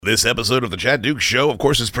This episode of the Chad Dukes Show, of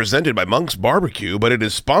course, is presented by Monk's Barbecue, but it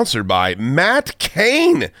is sponsored by Matt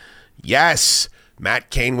Cain. Yes, Matt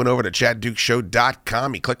Cain went over to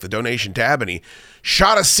ChadDukesShow.com. He clicked the donation tab, and he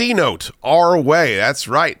shot a C-note our way. That's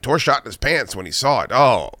right. Tor shot in his pants when he saw it.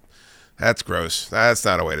 Oh, that's gross. That's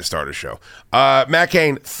not a way to start a show. Matt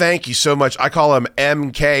Cain, thank you so much. I call him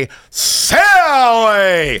MK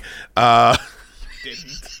Sally.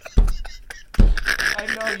 Didn't. I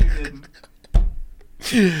know you didn't.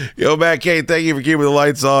 Yo, Matt Cain, thank you for keeping the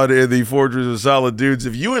lights on in the Fortress of Solid Dudes.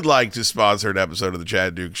 If you would like to sponsor an episode of the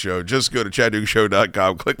Chad Dukes Show, just go to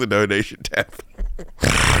ChadDukesShow.com, click the donation tab,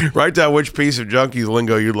 write down which piece of junkies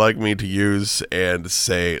lingo you'd like me to use, and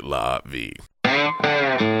say la vie.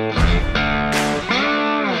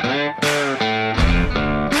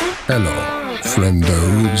 Hello,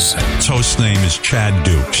 friendos. Toast name is Chad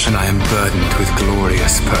Dukes. And I am burdened with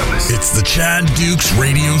glorious purpose. It's the Chad Dukes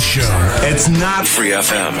Radio Show. It's not Free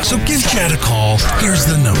FM. So give Chad a call. Here's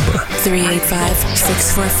the number.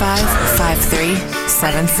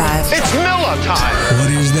 385-645-5375. It's Miller time. What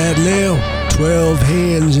is that now? 12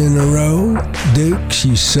 hands in a row? Dukes,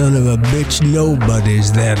 you son of a bitch,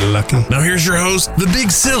 nobody's that lucky. Now here's your host, the Big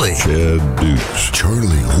Silly. Chad Dukes, Charlie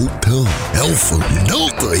Hotel, Alpha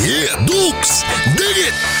Delta, yeah, Dukes, dig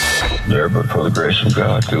it! There, but for the grace of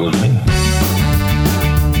God, go with me.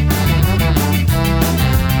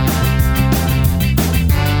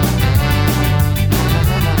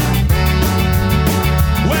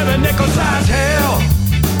 Where the nickel-sized hell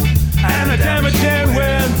and the damaging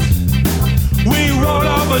winds, we rolled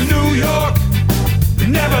over New York,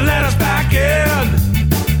 never let us back in.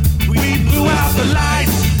 We blew out the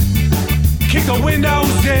lights, kicked the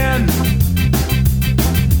windows in,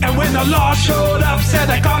 and when the law showed up, said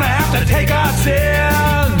they're gonna have to take us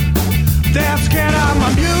in. They're scared of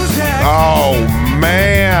my music. Oh,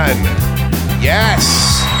 man.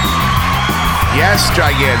 Yes. Yes,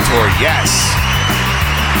 Gigantor, yes.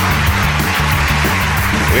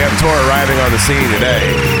 We have Tor arriving on the scene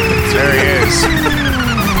today. There he is.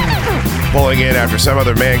 Pulling in after some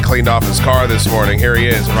other man cleaned off his car this morning. Here he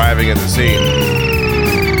is, arriving at the scene.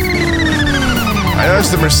 I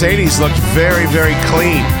noticed the Mercedes looked very, very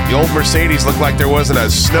clean. The old Mercedes looked like there wasn't a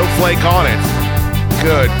snowflake on it.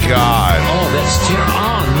 Good God. Oh, that's terrible.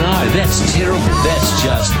 Oh, no, that's terrible. That's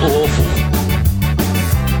just awful.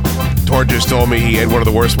 Tor just told me he had one of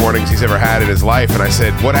the worst mornings he's ever had in his life, and I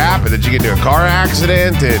said, what happened? Did you get into a car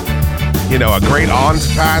accident? Did, a great aunt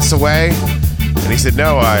pass away? And he said,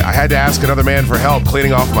 no, I had to ask another man for help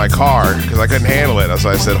cleaning off my car because I couldn't handle it. So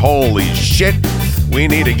I said, holy shit, we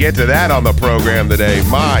need to get to that on the program today.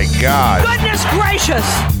 My God. Goodness gracious.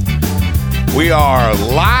 We are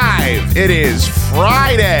live. It is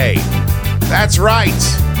Friday. That's right.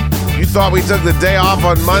 You thought we took the day off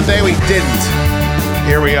on Monday? We didn't.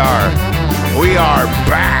 Here we are. We are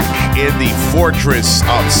back in the Fortress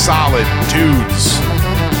of Solid Dudes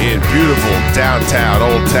in beautiful downtown,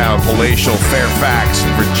 Old Town, palatial Fairfax,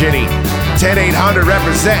 Virginia. 10800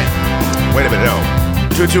 represent. Wait a minute, no.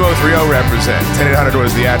 22030 represent. 10800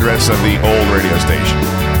 was the address of the old radio station.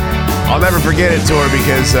 I'll never forget it, Tor,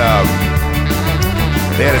 because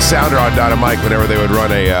they had a sounder on Dynamite whenever they would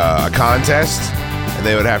run a contest. And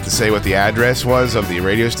they would have to say what the address was of the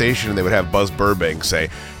radio station, and they would have Buzz Burbank say,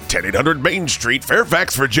 10800 Main Street,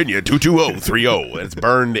 Fairfax, Virginia, 22030. And it's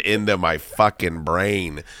burned into my fucking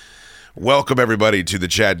brain. Welcome, everybody, to the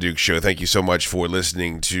Chad Dukes Show. Thank you so much for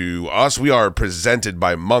listening to us. We are presented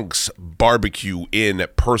by Monk's Barbecue in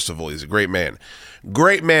Percival. He's a great man.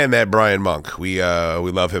 Great man, that Brian Monk. We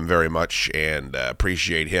love him very much and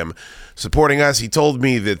appreciate him supporting us. He told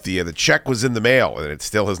me that the check was in the mail and it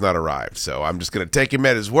still has not arrived. So I'm just going to take him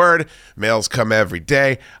at his word. Mails come every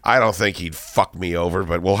day. I don't think he'd fuck me over,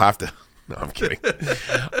 but we'll have to. No, I'm kidding.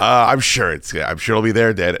 I'm sure it'll be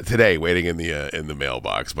there today, waiting in the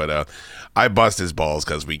mailbox. But I bust his balls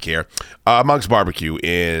because we care. Monk's Barbecue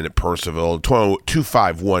in Percival,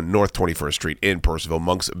 251 North 21st Street in Percival.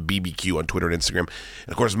 Monk's BBQ on Twitter and Instagram, and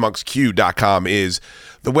of course, monksq.com is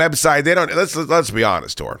the website. They don't. Let's be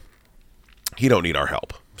honest, Tor. He don't need our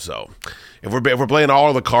help. So if we're playing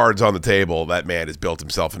all the cards on the table, that man has built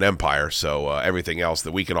himself an empire. So everything else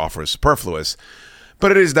that we can offer is superfluous.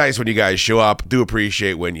 But it is nice when you guys show up. Do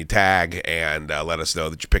appreciate when you tag and let us know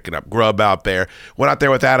that you're picking up grub out there. Went out there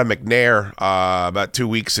with Adam McNair about 2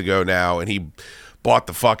 weeks ago now, and he bought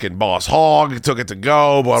the fucking Boss Hog, took it to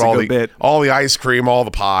go, bought all the ice cream, all the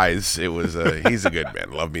pies. It was he's a good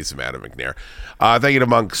man. Love me some Adam McNair. Thank you to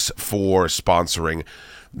Monks for sponsoring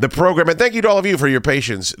the program. And thank you to all of you for your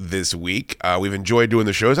patience this week. We've enjoyed doing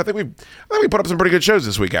the shows. I think we put up some pretty good shows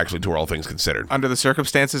this week, actually, to all things considered. Under the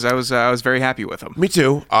circumstances, I was very happy with them. Me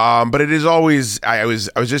too. But it is always. I was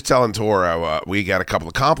just telling Tor, we got a couple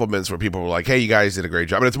of compliments where people were like, "Hey, you guys did a great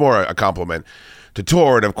job." And it's more a compliment to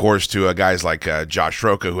Tor and, of course, to guys like Josh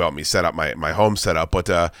Roca, who helped me set up my home setup. But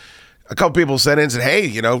a couple people sent in and said,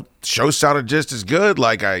 "Hey, shows sounded just as good.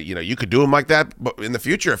 Like you could do them like that in the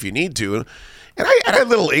future if you need to." And I had a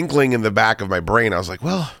little inkling in the back of my brain. I was like,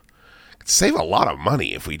 well, it'd save a lot of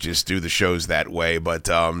money if we just do the shows that way. But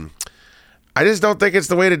I just don't think it's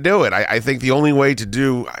the way to do it. I think the only way to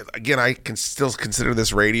do, again, I can still consider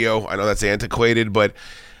this radio. I know that's antiquated, but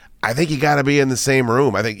I think you got to be in the same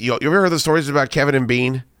room. I think you ever heard the stories about Kevin and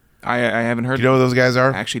Bean? I haven't heard. Do you know who those guys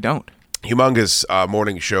are? I actually don't. Humongous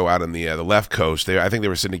morning show out on the left coast. I think they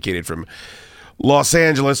were syndicated from Los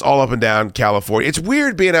Angeles, all up and down California. It's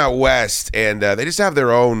weird being out west, and they just have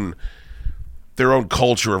their own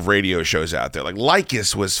culture of radio shows out there. Like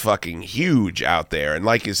Lycus was fucking huge out there, and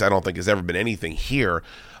Lycus I don't think has ever been anything here.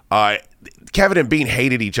 Kevin and Bean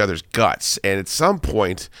hated each other's guts, and at some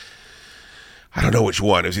point, I don't know which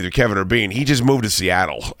one, it was either Kevin or Bean, he just moved to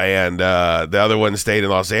Seattle, and the other one stayed in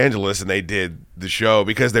Los Angeles, and they did the show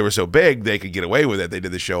because they were so big they could get away with it. They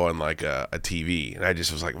did the show on like a TV, and I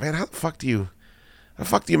just was like, man, how the fuck do you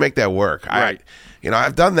make that work? Right.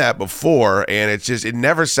 I've done that before, and it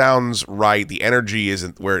never sounds right. The energy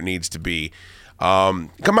isn't where it needs to be.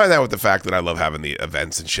 Combine that with the fact that I love having the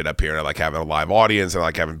events and shit up here, and I like having a live audience, and I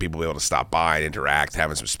like having people be able to stop by and interact,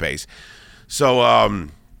 having some space. So,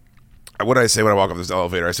 what did I say when I walked up this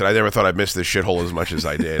elevator? I said, I never thought I'd miss this shithole as much as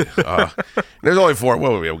I did. There's only what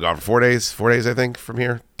were we gone for 4 days? 4 days, I think, from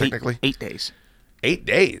here, technically. 8 days. 8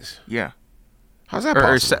 days? Yeah. How's that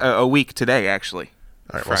possible? A week today, actually.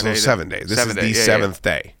 All right, well, so 7 days. This is the seventh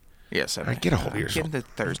day. Yeah, 7 All right, get a hold of yourself. Get into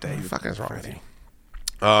Thursday. What the fuck is wrong with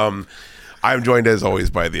you? I'm joined, as always,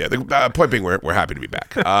 by the point being, we're happy to be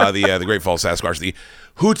back. The Great Falls Sasquatch, the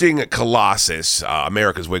Hooting Colossus,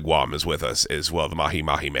 America's Wigwam is with us as well, the Mahi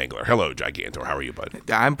Mahi Mangler. Hello, Gigantor. How are you, bud?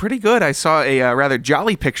 I'm pretty good. I saw a rather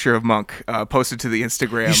jolly picture of Monk posted to the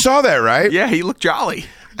Instagram. You saw that, right? Yeah, he looked jolly.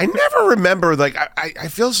 I never remember, I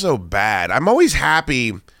feel so bad. I'm always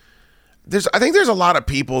happy. I think there's a lot of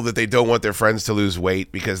people that they don't want their friends to lose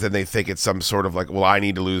weight because then they think it's some sort of well, I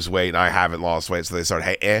need to lose weight and I haven't lost weight, so they start,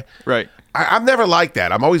 hey, Right. I'm never like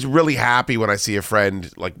that. I'm always really happy when I see a friend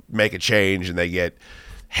make a change and they get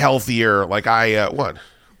healthier. What?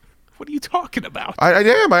 What are you talking about? I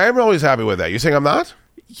am. I am always happy with that. You saying I'm not?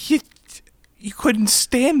 You couldn't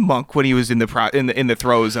stand Monk when he was in the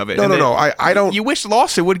throes of it. No. I don't. You wish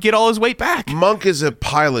Lawson would get all his weight back. Monk is a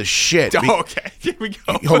pile of shit. Okay, here we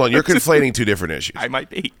go. Hold on, you're conflating two different issues. I might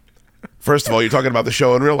be. First of all, you're talking about the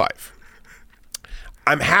show in real life.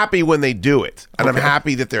 I'm happy when they do it, and I'm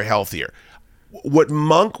happy that they're healthier. What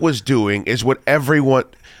Monk was doing is what everyone...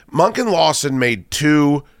 Monk and Lawson made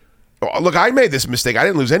two... Look, I made this mistake. I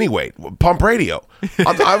didn't lose any weight. Pump radio.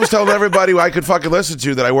 I was telling everybody I could fucking listen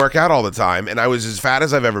to that I work out all the time, and I was as fat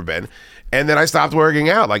as I've ever been, and then I stopped working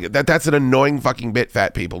out. That's an annoying fucking bit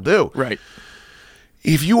fat people do. Right.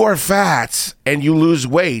 If you are fat and you lose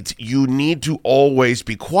weight, you need to always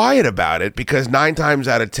be quiet about it because 9 times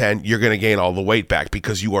out of 10, you're going to gain all the weight back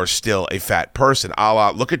because you are still a fat person.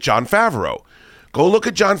 Look at Jon Favreau. Go look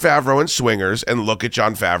at Jon Favreau in Swingers and look at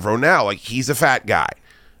Jon Favreau now. He's a fat guy.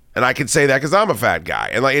 And I can say that because I'm a fat guy.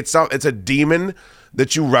 And it's a demon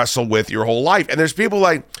that you wrestle with your whole life. And there's people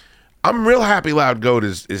I'm real happy Loud Goat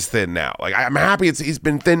is thin now. I'm happy he's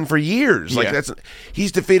been thin for years.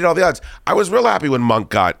 He's defeated all the odds. I was real happy when Monk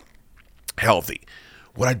got healthy.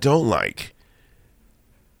 What I don't like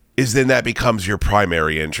is then that becomes your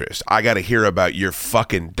primary interest. I got to hear about your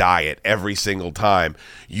fucking diet every single time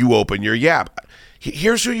you open your yap.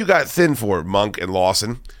 Here's who you got thin for, Monk and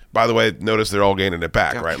Lawson. By the way, notice they're all gaining it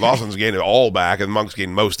back, right? Lawson's gaining it all back, and Monk's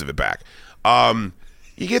gaining most of it back.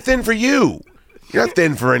 You get thin for you. You're not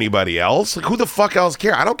thin for anybody else. Who the fuck else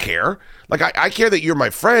care? I don't care. I care that you're my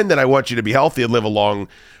friend, and I want you to be healthy and live a long,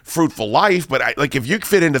 fruitful life. But if you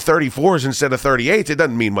fit into 34s instead of 38s, it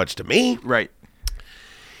doesn't mean much to me. Right.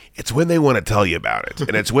 It's when they want to tell you about it,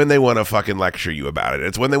 and it's when they want to fucking lecture you about it.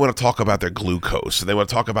 It's when they want to talk about their glucose, and they want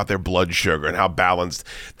to talk about their blood sugar and how balanced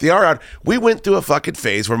they are. We went through a fucking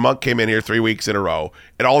phase where Monk came in here 3 weeks in a row,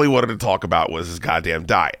 and all he wanted to talk about was his goddamn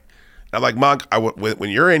diet. And I'm like, Monk, when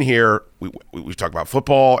you're in here, we talk about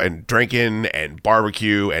football and drinking and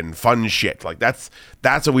barbecue and fun shit. That's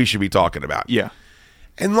what we should be talking about. Yeah.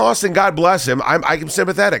 And lost, and God bless him. I'm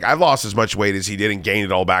sympathetic. I've lost as much weight as he did and gained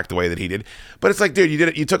it all back the way that he did. But it's like, dude, you did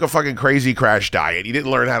it. You took a fucking crazy crash diet. You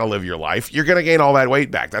didn't learn how to live your life. You're gonna gain all that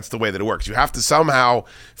weight back. That's the way that it works. You have to somehow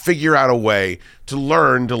figure out a way to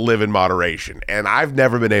learn to live in moderation. And I've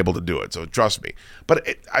never been able to do it. So trust me. But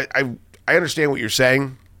I understand what you're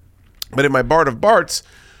saying. But in my Bart of Barts,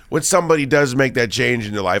 when somebody does make that change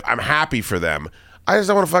in their life, I'm happy for them. I just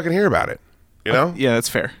don't want to fucking hear about it. You know? Yeah, that's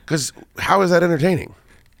fair. Because how is that entertaining?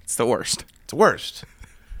 It's the worst. It's the worst.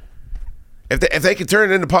 If they could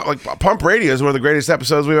turn it into Pump Radio is one of the greatest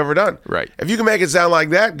episodes we've ever done. Right. If you can make it sound like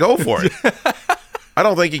that, go for it. I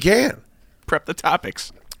don't think you can. Prep the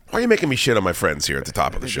topics. Why are you making me shit on my friends here at the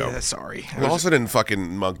top of the show? Yeah, sorry. Lawson and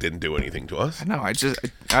fucking Monk didn't do anything to us. No, I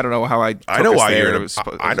don't know how I know why there. you're.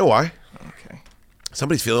 I know why. Okay.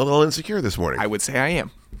 Somebody's feeling a little insecure this morning. I would say I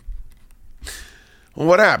am. Well,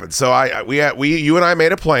 what happened? So you and I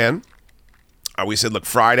made a plan. We said, look,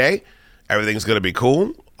 Friday, everything's going to be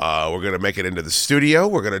cool. We're going to make it into the studio.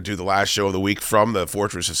 We're going to do the last show of the week from the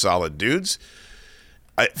Fortress of Solid Dudes.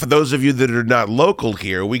 For those of you that are not local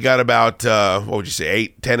here, we got about,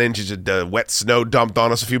 10 inches of wet snow dumped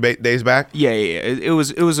on us a few days back? Yeah. It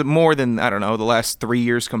was more than, I don't know, the last 3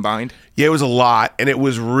 years combined. Yeah, it was a lot, and it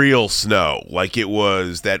was real snow. Like, it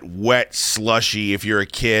was that wet, slushy, if you're a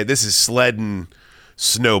kid, this is sledding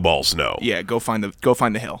snowball snow. Yeah, go find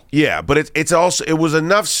the hill. Yeah, but it was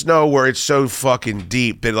enough snow where it's so fucking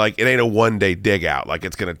deep that like it ain't a one day dig out. Like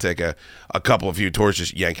it's gonna take a couple of few tours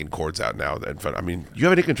just yanking cords out now. I mean, you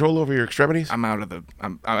have any control over your extremities? I'm out of the.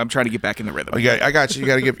 I'm trying to get back in the rhythm. I got you. You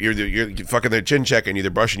got to get you're fucking the chin checking you. They're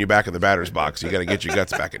brushing you back in the batter's box. You got to get your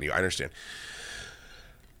guts back in you. I understand.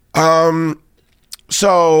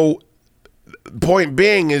 So. Point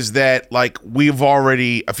being is that like we've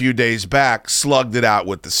already a few days back slugged it out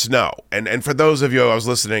with the snow, and for those of you, I was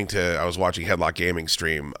watching Headlock Gaming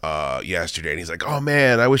stream yesterday, and he's like, oh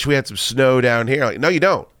man, I wish we had some snow down here. Like, no you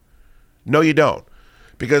don't,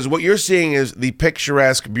 because what you're seeing is the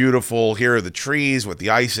picturesque, beautiful, here are the trees with the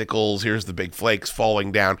icicles, here's the big flakes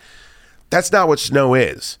falling down. That's not what snow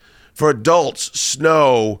is. For adults,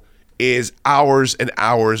 snow is hours and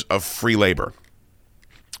hours of free labor.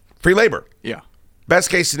 Yeah. Best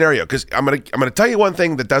case scenario, because I'm gonna tell you one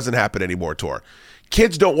thing that doesn't happen anymore, Tor.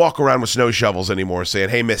 Kids don't walk around with snow shovels anymore saying,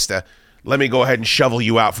 hey, mister, let me go ahead and shovel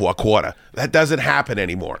you out for a quarter. That doesn't happen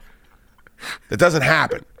anymore. That doesn't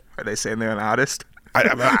happen. Are they saying they're an artist?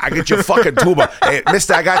 I get your fucking tuba. Hey,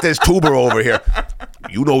 mister, I got this tuba over here.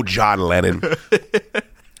 You know John Lennon.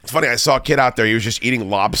 It's funny, I saw a kid out there, he was just eating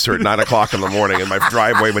lobster at 9 o'clock in the morning in my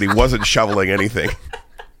driveway, but he wasn't shoveling anything.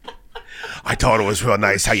 I thought it was real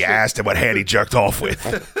nice how you asked him what hand he jerked off with.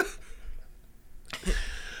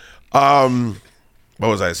 What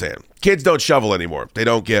was I saying? Kids don't shovel anymore. They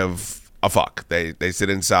don't give a fuck. They sit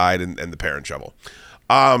inside and the parents shovel.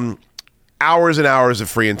 Hours and hours of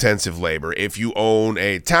free intensive labor. If you own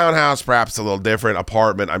a townhouse, perhaps a little different.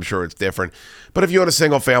 Apartment, I'm sure it's different. But if you own a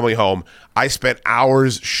single family home, I spent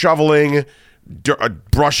hours shoveling,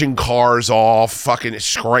 brushing cars off, fucking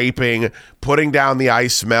scraping, putting down the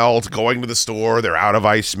ice melt, going to the store, they're out of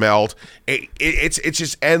ice melt. It's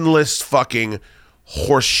just endless fucking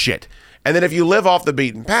horse shit. And then if you live off the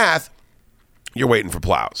beaten path, you're waiting for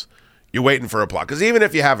plows. You're waiting for a plow. Because even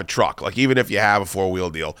if you have a truck, like even if you have a four-wheel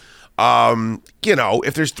deal,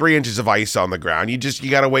 if there's 3 inches of ice on the ground, you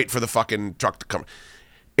got to wait for the fucking truck to come.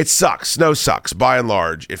 It sucks. Snow sucks. By and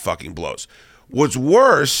large, it fucking blows. What's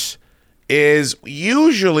worse is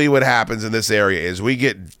usually what happens in this area is we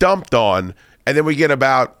get dumped on and then we get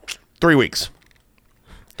about 3 weeks.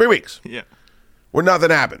 3 weeks. Yeah. Where nothing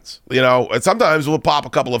happens. And sometimes we'll pop a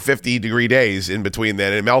couple of 50-degree days in between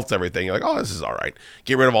then and it melts everything. You're like, oh, this is all right.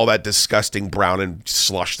 Get rid of all that disgusting brown and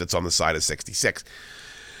slush that's on the side of 66.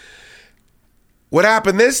 What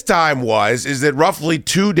happened this time is that roughly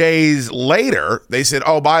 2 days later, they said,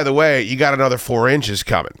 oh, by the way, you got another 4 inches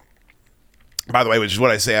coming. By the way, which is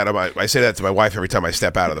what I say I say that to my wife every time I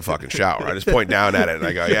step out of the fucking shower. I just point down at it and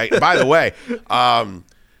I go, yeah, by the way, I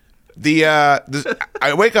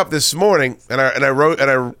wake up this morning and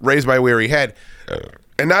I raise my weary head.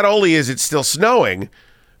 And not only is it still snowing,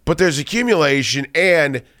 but there's accumulation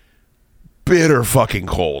and bitter fucking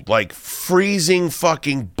cold. Like freezing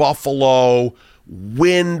fucking buffalo,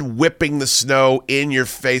 wind whipping the snow in your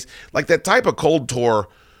face. Like that type of cold tour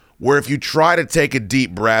where if you try to take a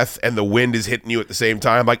deep breath and the wind is hitting you at the same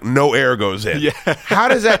time, like no air goes in. Yeah. How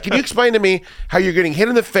does that, can you explain to me how you're getting hit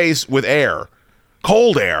in the face with air,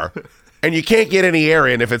 cold air, and you can't get any air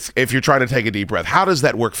in if you're trying to take a deep breath? How does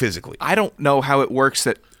that work physically? I don't know how it works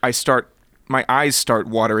that I start my eyes start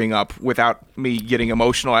watering up without me getting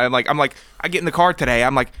emotional. I'm like, I get in the car today.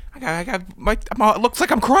 I'm like, it looks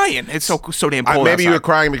like I'm crying. It's so damn cold. Maybe outside. you were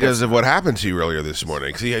crying because of what happened to you earlier this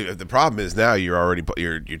morning. See, the problem is now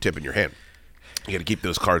you're tipping your hand. You got to keep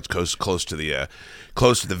those cards close to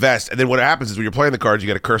the vest, and then what happens is when you're playing the cards, you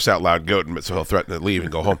got to curse out Loud Goat, and so he'll threaten to leave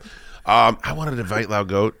and go home. I wanted to invite Loud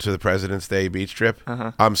Goat to the President's Day beach trip.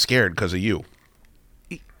 I'm scared because of you.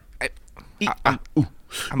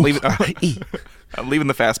 I'm leaving. I'm leaving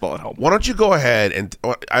the fastball at home. Why don't you go ahead and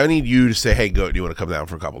I need you to say, "Hey, Goat, do you want to come down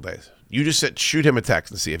for a couple days?" You just shoot him a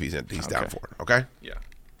text and see if he's down for it. Okay? Yeah,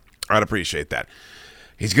 I'd appreciate that.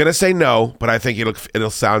 He's gonna say no, but I think it'll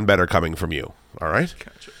sound better coming from you. All right?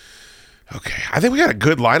 Gotcha. Okay. I think we got a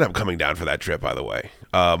good lineup coming down for that trip. By the way,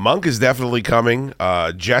 Monk is definitely coming.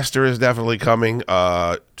 Jester is definitely coming.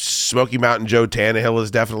 Smoky Mountain Joe Tannehill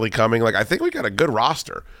is definitely coming. Like I think we got a good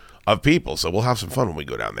roster of people, so we'll have some fun when we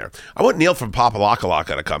go down there. I want Neil from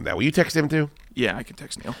Papalakalaka to come down. Will you text him too? Yeah, I can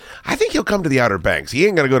text Neil. I think he'll come to the Outer Banks. He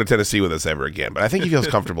ain't going to go to Tennessee with us ever again, but I think he feels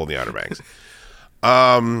comfortable in the Outer Banks.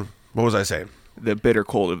 What was I saying? The bitter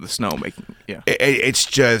cold of the snow making, yeah. It's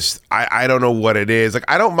just, I don't know what it is. Like,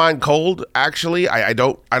 I don't mind cold, actually. I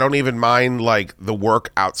don't even mind, like, the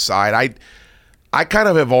work outside. I kind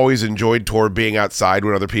of have always enjoyed toward being outside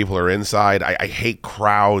when other people are inside. I hate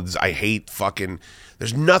crowds. I hate fucking...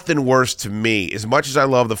 There's nothing worse to me. As much as I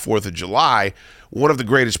love the 4th of July, one of the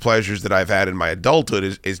greatest pleasures that I've had in my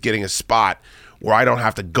adulthood is getting a spot where I don't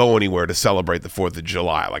have to go anywhere to celebrate the 4th of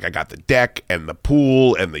July. Like I got the deck and the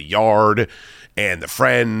pool and the yard and the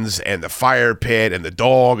friends and the fire pit and the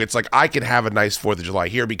dog. It's like I can have a nice 4th of July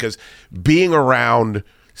here because being around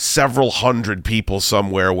several hundred people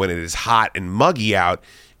somewhere when it is hot and muggy out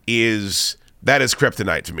is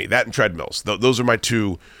kryptonite to me. That and treadmills. Those are my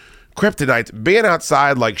two kryptonite. Being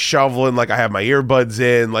outside, like shoveling, like I have my earbuds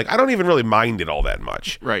in, like I don't even really mind it all that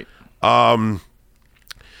much. Right. But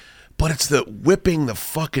it's the whipping the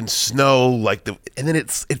fucking snow, like and then it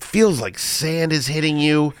feels like sand is hitting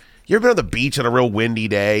you. You ever been on the beach on a real windy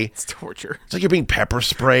day? It's torture. It's like you're being pepper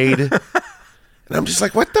sprayed. And I'm just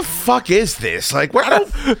like, what the fuck is this? Like,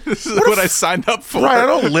 this is what I signed up for. Right, I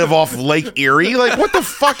don't live off Lake Erie. Like, what the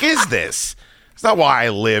fuck is this? It's not why I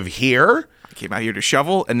live here. I came out here to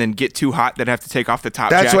shovel and then get too hot, then have to take off the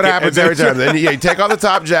top jacket. That's what happens every time. Then you take off the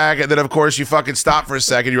top jacket, then of course you fucking stop for a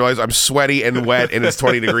second. You realize I'm sweaty and wet and it's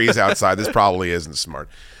 20 degrees outside. This probably isn't smart.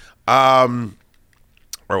 Where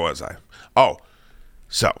was I? Oh,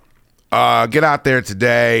 so get out there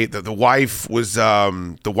today. The wife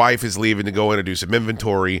is leaving to go in and do some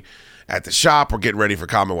inventory at the shop. We're getting ready for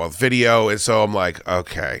Commonwealth Video, and so I'm like,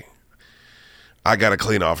 okay. I got to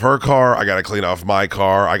clean off her car. I got to clean off my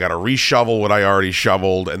car. I got to reshovel what I already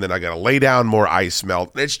shoveled. And then I got to lay down more ice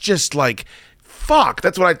melt. It's just like, fuck.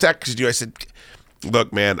 That's what I texted you. I said,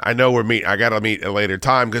 look, man, I know we're meeting. I got to meet at a later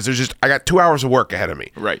time because I got 2 hours of work ahead of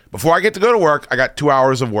me. Right. Before I get to go to work, I got 2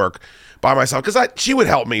 hours of work by myself because she would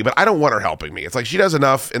help me, but I don't want her helping me. It's like she does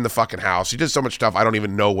enough in the fucking house. She does so much stuff. I don't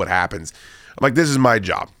even know what happens. I'm like, this is my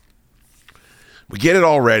job. We get it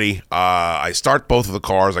all ready. I start both of the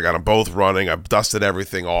cars. I got them both running. I've dusted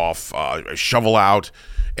everything off. I shovel out,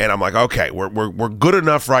 and I'm like, okay, we're good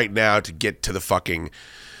enough right now to get to the fucking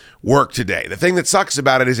work today. The thing that sucks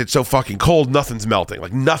about it is it's so fucking cold. Nothing's melting.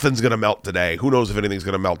 Like nothing's gonna melt today. Who knows if anything's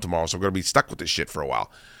gonna melt tomorrow? So we're gonna be stuck with this shit for a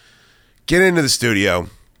while. Get into the studio.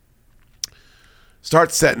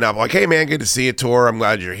 Start setting up. Like, hey man, good to see you, Tor. I'm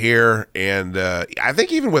glad you're here. And I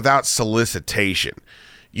think even without solicitation,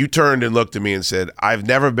 you turned and looked at me and said, I've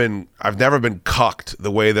never been cucked the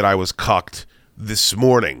way that I was cucked this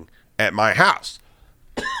morning at my house.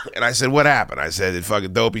 And I said, what happened? I said, did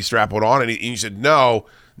fucking Dopey strap one on? And you said, no,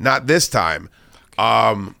 not this time.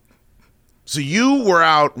 So you were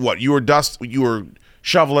out, what? You were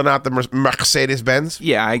shoveling out the Mercedes-Benz?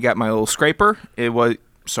 Yeah, I got my little scraper.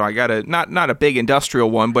 So I got not a big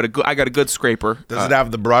industrial one, but I got a good scraper. Does it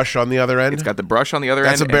have the brush on the other end? It's got the brush on the other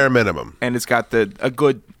end. That's a bare minimum. And it's got a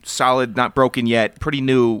good, solid, not broken yet, pretty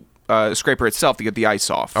new scraper itself to get the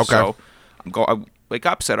ice off. Okay. So I wake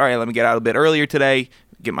up, said, all right, let me get out a bit earlier today,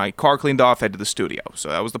 get my car cleaned off, head to the studio. So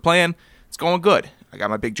that was the plan. It's going good. I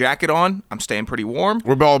got my big jacket on. I'm staying pretty warm.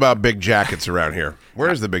 We're all about big jackets around here.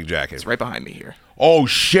 Where's the big jacket? It's right behind me here. Oh,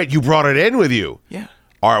 shit. You brought it in with you. Yeah.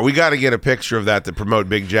 All right, we got to get a picture of that to promote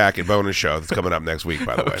Big Jacket bonus show that's coming up next week,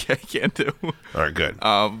 by the way. Okay, can do. All right, good.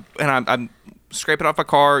 And I'm scraping off my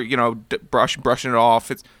car, brushing it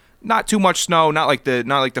off. It's not too much snow, not like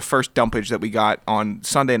the first dumpage that we got on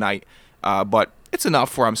Sunday night, but it's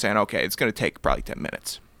enough where I'm saying, okay, it's going to take probably 10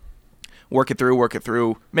 minutes. Work it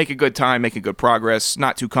through, make a good time, making good progress,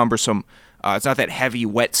 not too cumbersome. It's not that heavy,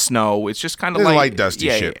 wet snow. It's just kind of light, dusty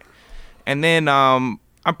shit. Yeah. And then I'm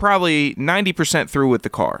probably 90% through with the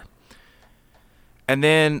car. And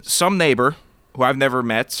then some neighbor who I've never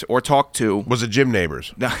met or talked to. Was it gym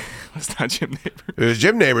neighbors? No, it's not gym neighbors. It was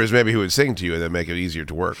gym neighbors maybe who would sing to you and then make it easier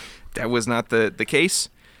to work. That was not the case.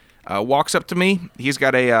 Walks up to me. He's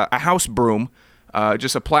got a house broom,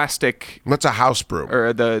 just a plastic. What's a house broom?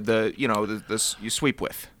 Or the you sweep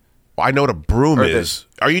with. Well, I know what a broom is.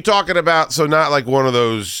 Are you talking about, so not like one of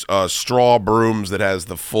those straw brooms that has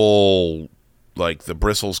the full, like the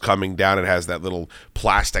bristles coming down? It has that little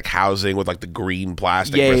plastic housing with like the green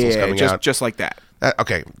plastic bristles coming out? Just like that.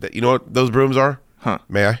 Okay. You know what those brooms are? Huh.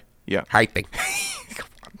 May I? Yeah. I think.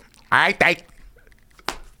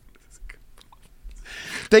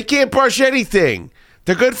 They can't brush anything.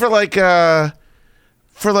 They're good for like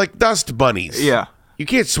dust bunnies. Yeah. You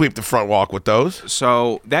can't sweep the front walk with those.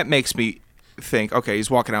 So that makes me think, okay, he's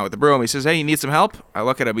walking out with the broom. He says, hey, you need some help? I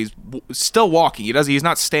look at him. He's still walking. He's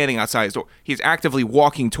not standing outside his door. He's actively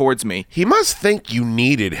walking towards me. He must think you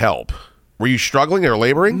needed help. Were you struggling or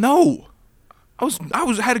laboring? No.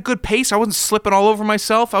 I had a good pace. I wasn't slipping all over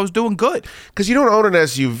myself. I was doing good. Because you don't own an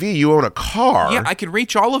SUV. You own a car. Yeah, I can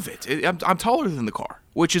reach all of it. I'm taller than the car,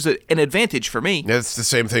 which is an advantage for me. It's the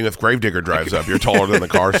same thing if Gravedigger drives up. You're taller than the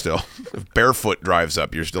car still. If Barefoot drives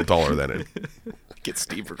up, you're still taller than it. Get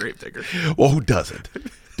Steve for Gravedigger. Well, who doesn't?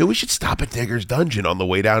 Dude, we should stop at Digger's Dungeon on the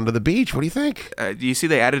way down to the beach. What do you think? Do you see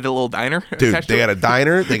they added a little diner? Dude, they got a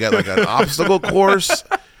diner. They got like an obstacle course.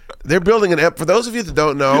 They're building for those of you that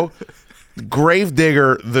don't know,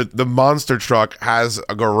 Gravedigger, the monster truck, has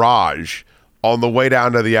a garage on the way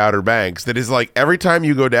down to the Outer Banks that is like every time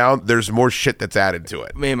you go down, there's more shit that's added to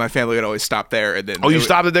it. Me and my family would always stop there. And then you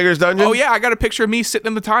stopped at Digger's Dungeon? Oh, yeah. I got a picture of me sitting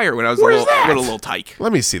in the tire when I was a little tyke.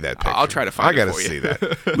 Let me see that picture. I'll try to find it for you. I got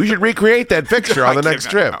to see that. We should recreate that picture on the next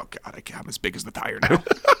trip. Oh, God. I'm as big as the tire now.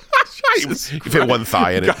 You fit one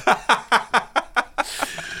thigh in it.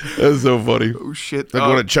 That's so funny. Oh, shit. Like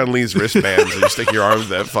one of Chun-Li's wristbands and you stick your arms in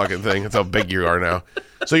that fucking thing. That's how big you are now.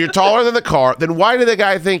 So you're taller than the car. Then why did the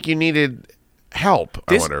guy think you needed help,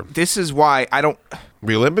 I wonder? This is why I don't...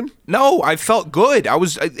 Were you limping? No, I felt good. I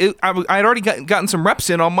had already gotten some reps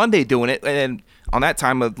in on Monday doing it, and on that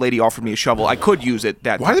time, a lady offered me a shovel. I could use it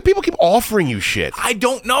that time. Why do people keep offering you shit? I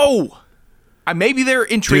don't know. Maybe they're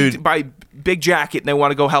intrigued by Big Jacket and they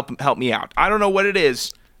want to go help me out. I don't know what it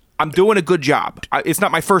is. I'm doing a good job. It's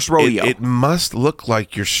not my first rodeo. It must look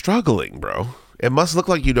like you're struggling, bro. It must look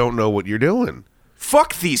like you don't know what you're doing.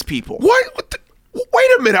 Fuck these people. What?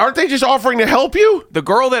 Wait a minute. Aren't they just offering to help you? The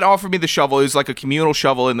girl that offered me the shovel is like a communal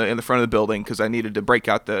shovel in the front of the building because I needed to break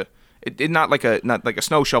out not like a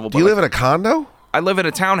snow shovel. Do you live in a condo? I live in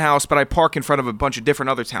a townhouse, but I park in front of a bunch of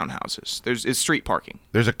different other townhouses. It's street parking.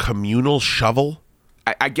 There's a communal shovel?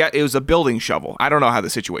 I get it was a building shovel. I don't know how the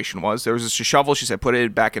situation was. There was just a shovel. She said, put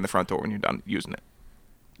it back in the front door when you're done using it.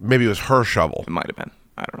 Maybe it was her shovel. It might have been.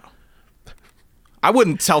 I don't know. I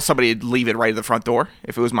wouldn't tell somebody to leave it right at the front door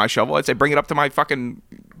if it was my shovel. I'd say bring it up to my fucking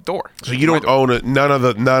door. So you don't own it. None of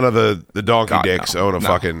the donkey dicks own a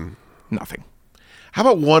fucking nothing. How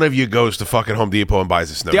about one of you goes to fucking Home Depot and buys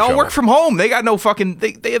a snow shovel? They all work from home. They got no fucking.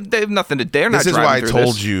 They have nothing to. They're not. This is why I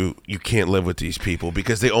told this. you can't live with these people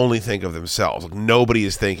because they only think of themselves. Like, nobody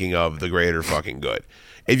is thinking of the greater fucking good.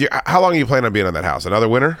 How long are you planning on being on that house? Another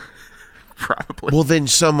winter? Probably. Well, then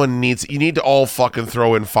you need to all fucking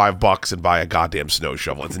throw in $5 and buy a goddamn snow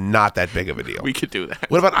shovel. It's not that big of a deal. We could do that.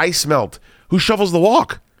 What about ice melt? Who shovels the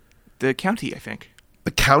walk? The county, I think.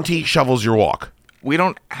 The county shovels your walk. We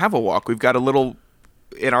don't have a walk. We've got a little.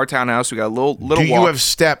 In our townhouse, we got a little walk. Do you have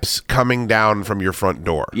steps coming down from your front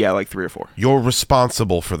door? Yeah, like 3 or 4. You're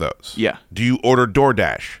responsible for those? Yeah. Do you order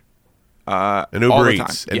DoorDash? And Uber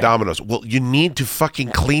Eats and Domino's? Well, you need to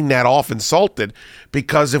fucking clean that off and salt it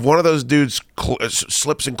because if one of those dudes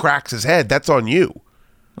slips and cracks his head, that's on you.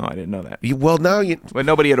 Oh, I didn't know that. But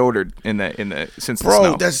nobody had ordered since the snow.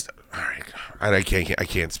 snow. That's all right. I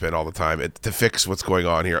can't spend all the time to fix what's going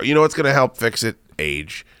on here. You know what's going to help fix it?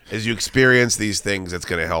 Age. As you experience these things, it's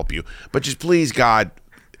going to help you. But just please, God,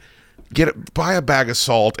 buy a bag of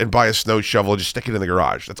salt and buy a snow shovel and just stick it in the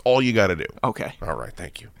garage. That's all you got to do. Okay. All right.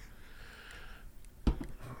 Thank you.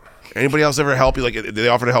 Anybody else ever help you? Like, did they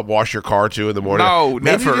offer to help wash your car too in the morning? No, maybe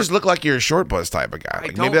never. You just look like you're a short buzz type of guy. I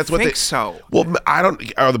don't think so. Well, I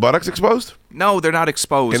don't. Are the buttocks exposed? No, they're not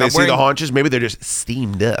exposed. Can they see the haunches? Maybe they're just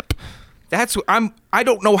steamed up. I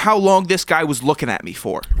don't know how long this guy was looking at me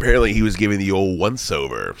for. Apparently, he was giving the old once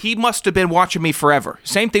over. He must have been watching me forever.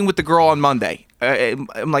 Same thing with the girl on Monday.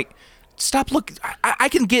 I'm like, stop looking. I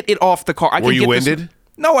can get it off the car. Were you winded?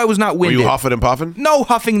 No, I was not winded. Were you huffing and puffing? No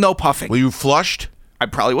huffing, no puffing. Were you flushed? I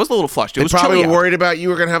probably was a little flushed. It They was probably chilly were out. worried about you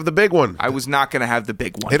were going to have the big one. I was not going to have the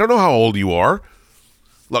big one. They don't know how old you are.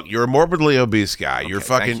 Look, you're a morbidly obese guy. You're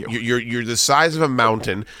thank fucking. you. You're the size of a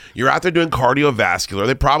mountain. You're out there doing cardiovascular.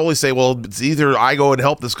 They probably say, well, it's either I go and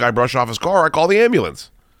help this guy brush off his car, or I call the ambulance.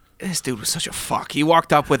 This dude was such a fuck. He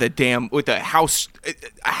walked up with a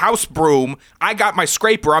house broom. I got my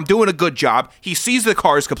scraper. I'm doing a good job. He sees the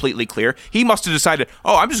car is completely clear. He must have decided,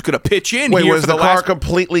 I'm just gonna pitch in. Wait, here was for the car last...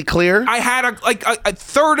 completely clear? I had a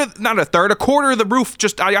quarter of the roof.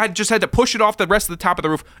 I just had to push it off the rest of the top of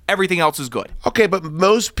the roof. Everything else is good. Okay, but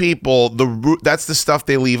most people, that's the stuff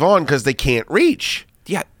they leave on because they can't reach.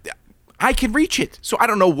 Yeah. I can reach it. So I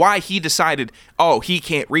don't know why he decided, he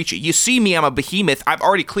can't reach it. You see me, I'm a behemoth. I've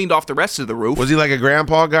already cleaned off the rest of the roof. Was he like a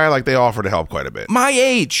grandpa guy? Like they offered to help quite a bit. My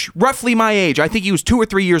age. Roughly my age. I think he was 2 or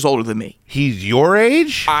 3 years older than me. He's your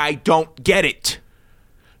age? I don't get it.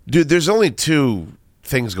 Dude, there's only two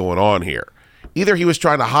things going on here. Either he was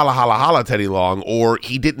trying to holla Teddy Long, or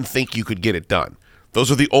he didn't think you could get it done.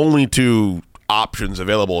 Those are the only two options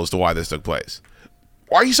available as to why this took place.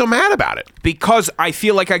 Why are you so mad about it? Because I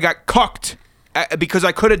feel like I got cucked. Because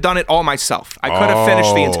I could have done it all myself. I could have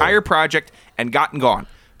finished the entire project and gotten gone.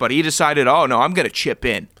 But he decided, no, I'm going to chip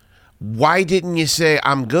in. Why didn't you say,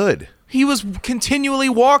 I'm good? He was continually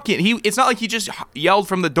walking. It's not like he just yelled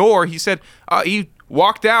from the door. He said, he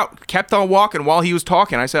walked out, kept on walking while he was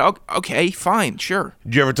talking. I said, okay, fine, sure.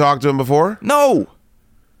 Did you ever talk to him before? No.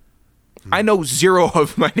 I know 0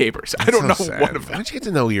 of my neighbors. I don't know one of them. Why don't you get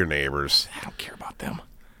to know your neighbors? I don't care about them.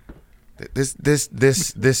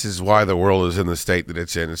 This is why the world is in the state that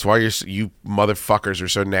it's in. It's why you motherfuckers are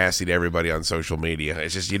so nasty to everybody on social media.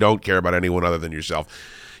 It's just you don't care about anyone other than yourself.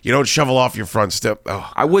 You don't shovel off your front step.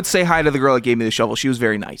 Oh. I would say hi to the girl that gave me the shovel. She was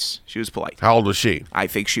very nice. She was polite. How old was she? I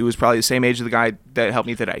think she was probably the same age as the guy that helped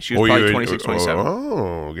me today. She was probably 26, 27.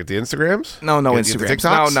 Oh, get the Instagrams? No Get the Instagrams.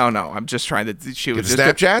 TikToks? No. I'm just trying to. She was the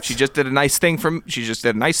just Snapchats? She just did a nice thing for me. She just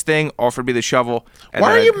did a nice thing, offered me the shovel.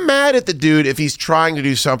 Why are you mad at the dude if he's trying to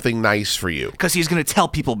do something nice for you? Because he's going to tell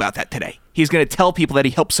people about that today. He's going to tell people that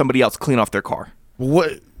he helped somebody else clean off their car.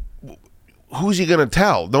 What? Who's he going to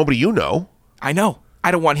tell? Nobody you know. I know. I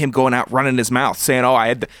don't want him going out running his mouth saying,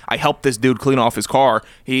 I helped this dude clean off his car.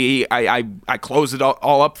 I closed it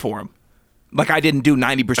all up for him. Like I didn't do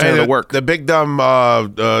 90% of the work. The big dumb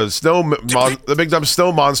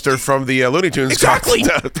snow monster from the Looney Tunes exactly.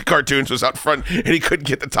 The cartoons was out front, and he couldn't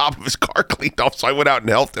get the top of his car cleaned off, so I went out and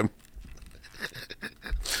helped him.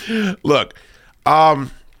 Look,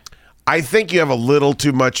 I think you have a little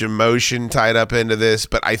too much emotion tied up into this,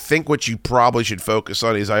 but I think what you probably should focus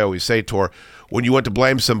on is, I always say, Tor, when you want to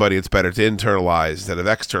blame somebody, it's better to internalize instead of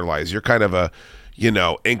externalize. You're kind of a,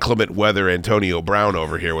 inclement weather Antonio Brown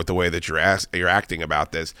over here with the way that you're acting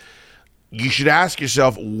about this. You should ask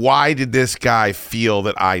yourself, why did this guy feel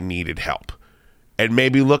that I needed help? And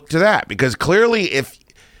maybe look to that, because clearly if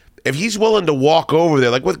he's willing to walk over there,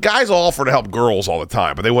 like with guys will offer to help girls all the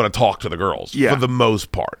time, but they want to talk to the girls for the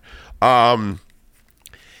most part.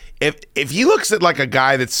 If he looks at like a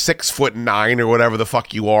guy that's 6'9" or whatever the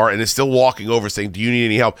fuck you are and is still walking over saying, do you need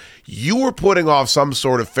any help? You were putting off some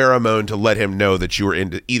sort of pheromone to let him know that you were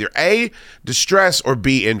into either A, distress, or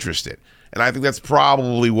B, interested. And I think that's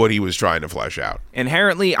probably what he was trying to flesh out.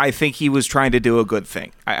 Inherently, I think he was trying to do a good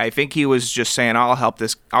thing. I think he was just saying, I'll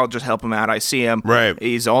just help him out. I see him. Right.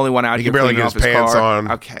 He's the only one out he here can barely cleaning get off his his pants car.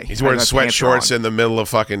 on. Okay. He's wearing sweatshorts in the middle of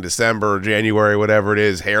fucking December or January, whatever it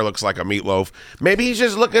is. Hair looks like a meatloaf. Maybe he's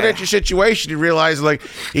just looking at your situation and realizing, like,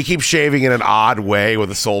 he keeps shaving in an odd way with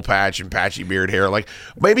a soul patch and patchy beard hair. Like,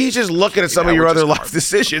 maybe he's just looking at some of your other life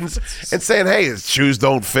decisions and saying, hey, his shoes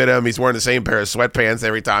don't fit him. He's wearing the same pair of sweatpants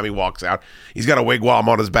every time he walks out. He's got a wigwam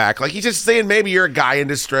on his back. Like, he's just saying maybe you're a guy in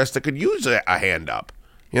distress that could use a hand up.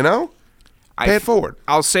 Pay it forward.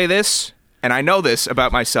 I'll say this, and I know this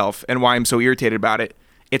about myself and why I'm so irritated about it.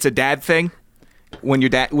 It's a dad thing. When you're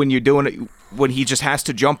doing it, when he just has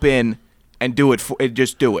to jump in and do it,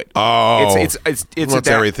 just do it. Oh, it's a dad,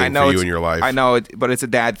 everything for you in your life. I know it, but it's a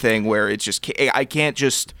dad thing where it's just I can't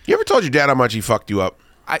just. You ever told your dad how much he fucked you up?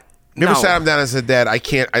 You ever sat him down and said, Dad,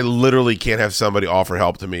 I literally can't have somebody offer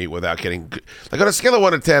help to me without getting, like, on a scale of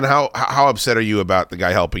 1 to 10, how upset are you about the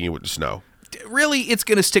guy helping you with the snow? Really, it's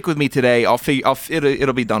gonna stick with me today.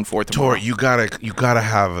 It'll be done for tomorrow. Tor, you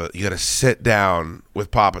gotta sit down with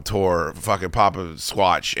Papa Tor, fucking Papa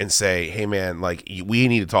Squatch, and say, hey man, like, we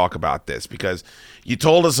need to talk about this, because you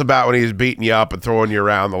told us about when he was beating you up and throwing you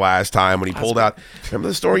around the last time when he pulled out. Remember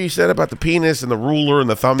the story you said about the penis and the ruler and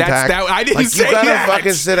the thumbtack? I didn't say that. You gotta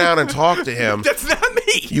fucking sit down and talk to him. That's not me.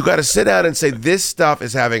 me. You got to sit down and say, this stuff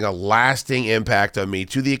is having a lasting impact on me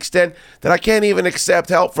to the extent that I can't even accept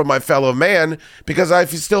help from my fellow man because I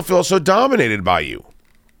still feel so dominated by you.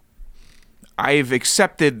 I've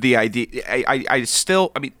accepted the idea. I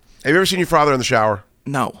still, I mean. Have you ever seen your father in the shower?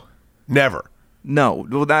 No. Never? No.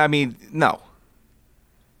 Well, I mean, no.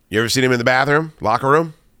 You ever seen him in the bathroom, locker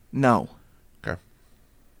room? No. Okay.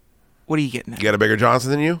 What are you getting at? You got a bigger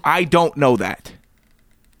Johnson than you? I don't know that.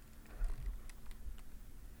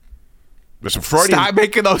 There's some Freudian. Stop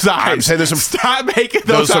making those eyes. I'm saying there's some. Stop making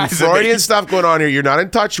those eyes. There's some Freudian stuff going on here you're not in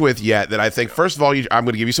touch with yet. That I think, first of all, I'm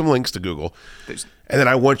going to give you some links to Google, and then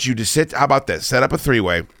I want you to sit. How about this? Set up a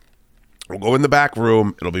 3-way. We'll go in the back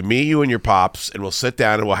room. It'll be me, you, and your pops, and we'll sit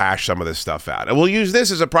down and we'll hash some of this stuff out. And we'll use this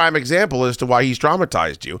as a prime example as to why he's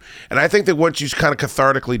traumatized you. And I think that once you kind of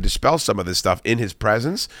cathartically dispel some of this stuff in his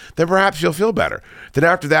presence, then perhaps you'll feel better. Then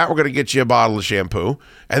after that, we're going to get you a bottle of shampoo,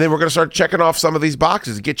 and then we're going to start checking off some of these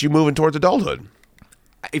boxes to get you moving towards adulthood.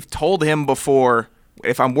 I've told him before,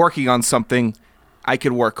 if I'm working on something, I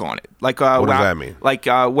could work on it. Like what does that mean? Like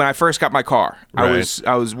when I first got my car, Right.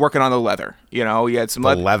 I was working on the leather. You know, he had some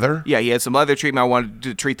leather. Yeah, he had some leather treatment. I wanted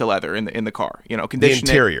to treat the leather in the car. You know, condition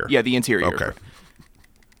The interior. Yeah, the interior. Okay.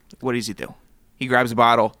 What does he do? He grabs a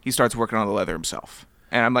bottle. He starts working on the leather himself.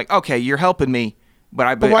 And I'm like, okay, you're helping me,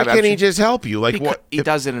 but why can't he just help you? Like what? He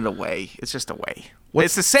does it in a way. It's just a way.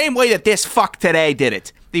 It's the same way that this fuck today did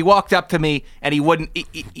it. He walked up to me and he wouldn't.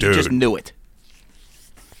 He just knew it.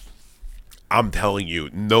 I'm telling you,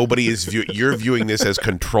 nobody is you're viewing this as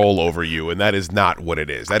control over you, and that is not what it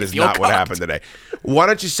is. That is not what happened today. Why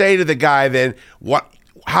don't you say to the guy then,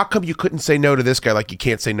 how come you couldn't say no to this guy like you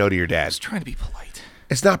can't say no to your dad? I was trying to be polite.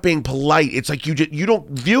 It's not being polite. It's like you don't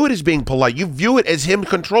view it as being polite. You view it as him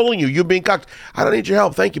controlling you. You're being cucked. I don't need your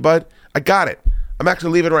help. Thank you, bud. I got it. I'm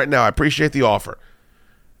actually leaving right now. I appreciate the offer.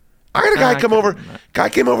 I had a guy come over. Guy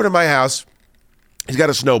came over to my house. He's got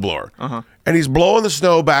a snowblower. And he's blowing the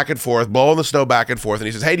snow back and forth, and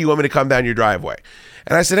he says, hey, do you want me to come down your driveway?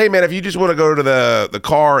 And I said, hey, man, if you just want to go to the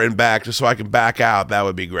car and back just so I can back out, that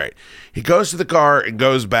would be great. He goes to the car and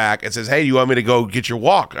goes back and says, hey, do you want me to go get your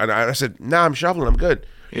walk? And I said, nah, I'm shoveling. I'm good.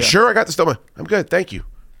 Yeah. Sure, I got the snow. I'm good. Thank you.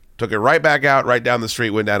 Took it right back out, right down the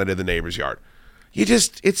street, went down into the neighbor's yard. You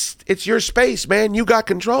just, it's your space, man. You got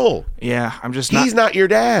control. Yeah, I'm just not. He's not your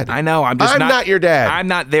dad. I know. I'm not your dad. I'm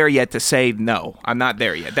not there yet to say no. I'm not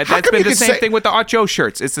there yet. That's been the same thing with the Hot Joe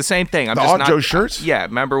shirts. It's the same thing. Hot Joe shirts? Yeah.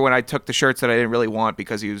 Remember when I took the shirts that I didn't really want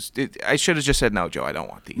because I should have just said, no, Joe, I don't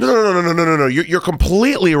want these. No. You're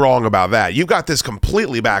completely wrong about that. You've got this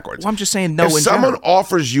completely backwards. Well, I'm just saying no. If someone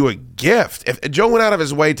offers you a gift, if Joe went out of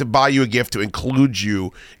his way to buy you a gift to include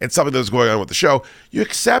you in something that's going on with the show, you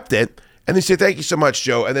accept it. And then say, thank you so much,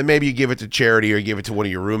 Joe. And then maybe you give it to charity or you give it to one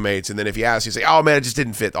of your roommates. And then if you ask, you say, oh, man, it just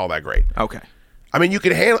didn't fit all that great. Okay. I mean, you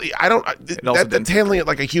can handle it. That's handling it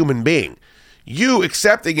like a human being. You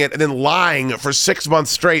accepting it and then lying for 6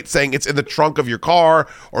 months straight saying it's in the trunk of your car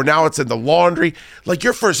or now it's in the laundry. Like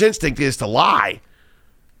your first instinct is to lie,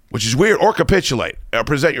 which is weird, or capitulate, or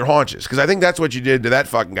present your haunches. Because I think that's what you did to that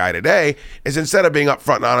fucking guy today, is instead of being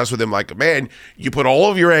upfront and honest with him like a man, you put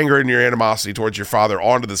all of your anger and your animosity towards your father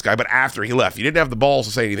onto this guy, but after he left. You didn't have the balls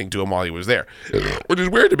to say anything to him while he was there, which is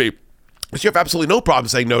weird to me. But you have absolutely no problem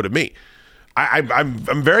saying no to me.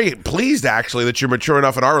 I'm very pleased, actually, that you're mature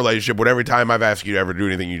enough in our relationship when every time I've asked you to ever do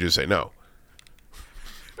anything, you just say no.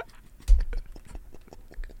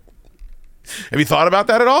 Have you thought about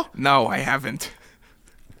that at all? No, I haven't.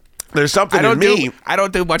 There's something in me. I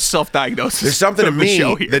don't do much self-diagnosis. There's something in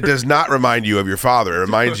me that does not remind you of your father. It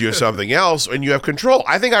reminds you of something else, and you have control.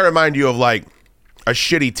 I think I remind you of like a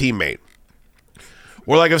shitty teammate.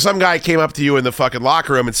 Where like if some guy came up to you in the fucking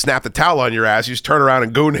locker room and snapped a towel on your ass, you just turn around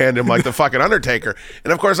and goon hand him like the fucking Undertaker.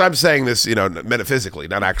 And of course I'm saying this, metaphysically,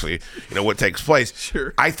 not actually, what takes place.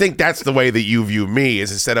 Sure. I think that's the way that you view me,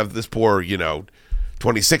 is instead of this poor,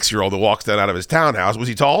 26-year-old that walks down out of his townhouse. Was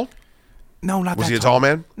he tall? No, not that Was he a tall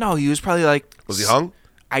man? No, he was probably like... Was he hung?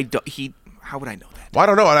 How would I know that? Well, I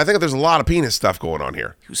don't know. And I think there's a lot of penis stuff going on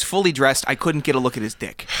here. He was fully dressed. I couldn't get a look at his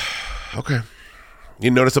dick. Okay. You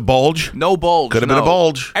notice a bulge? No bulge. Could have been a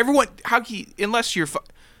bulge. Everyone, unless you're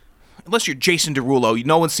Jason Derulo,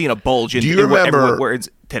 no one's seen a bulge in, Do you remember words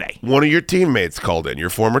today. One of your teammates called in, your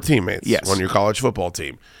former teammates, yes, on your college football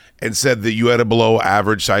team, and said that you had a below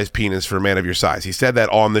average size penis for a man of your size. He said that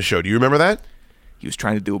on the show. Do you remember that? He was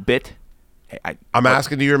trying to do a bit. I'm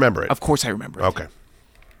asking, do you remember it? Of course I remember it. Okay.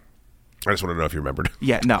 I just want to know if you remembered.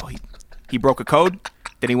 Yeah, no. He broke a code,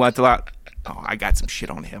 then he went out Oh, I got some shit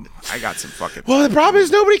on him. I got some fucking... Well, the problem is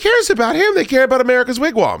nobody cares about him. They care about America's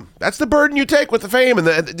Wigwam. That's the burden you take with the fame.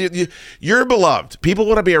 And you're beloved. People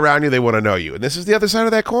want to be around you. They want to know you. And this is the other side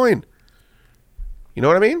of that coin. You know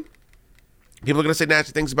what I mean? People are going to say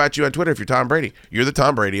nasty things about you on Twitter if you're Tom Brady. You're the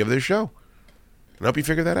Tom Brady of this show. And I hope you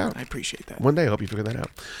figure that out. I appreciate that. One day, I hope you figure that out.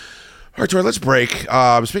 All right, Tori, let's break.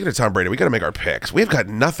 Speaking of Tom Brady, we got to make our picks. We've got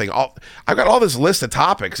nothing. I've got all this list of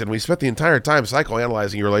topics, and we spent the entire time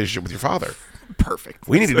psychoanalyzing your relationship with your father. Perfect.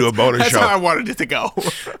 We need to do a bonus show. That's how I wanted it to go.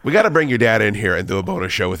 We got to bring your dad in here and do a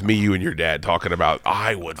bonus show with me, you, and your dad talking about,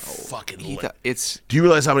 I would fucking Do you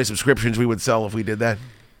realize how many subscriptions we would sell if we did that?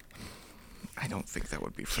 I don't think that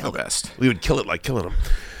would be for the best. We would kill it like killing them.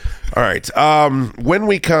 All right. When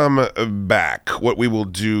we come back, what we will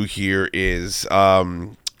do here is...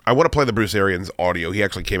 I want to play the Bruce Arians audio. He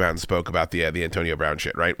actually came out and spoke about the Antonio Brown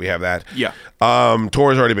shit, right? We have that? Yeah.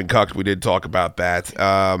 Tor's already been cucked. We did talk about that.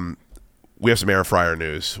 We have some air fryer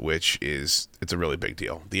news, which it's a really big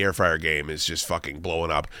deal. The air fryer game is just fucking blowing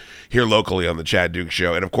up here locally on the Chad Duke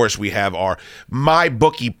Show. And, of course, we have our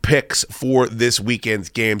MyBookie picks for this weekend's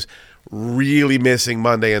games. Really missing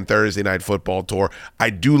Monday and Thursday night football, Tor. I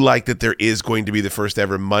do like that there is going to be the first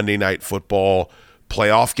ever Monday night football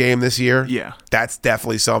playoff game this year. Yeah. That's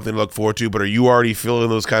definitely something to look forward to. But are you already feeling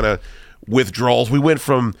those kind of withdrawals? We went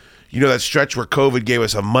from, that stretch where COVID gave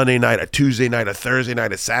us a Monday night, a Tuesday night, a Thursday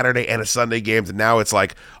night, a Saturday, and a Sunday games, and now it's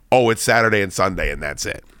like, oh, it's Saturday and Sunday, and that's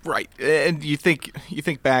it. Right. And you think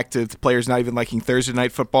back to the players not even liking Thursday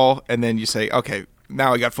night football, and then you say, okay,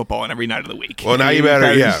 now I got football on every night of the week. Well, now you better,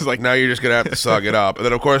 now you're just going to have to suck it up. And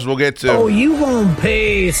then, of course, we'll get to... Oh, you gonna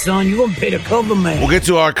pay, son. You gonna pay the cover man. We'll get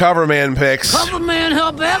to our cover man picks. Cover man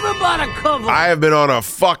help everybody cover. I have been on a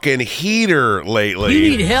fucking heater lately.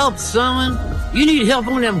 You need help, son. You need help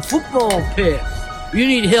on them football picks. You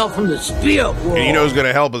need help from the spirit world. And you know who's going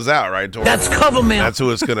to help us out, right, Tori? That's cover man. That's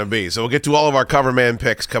who it's going to be. So we'll get to all of our cover man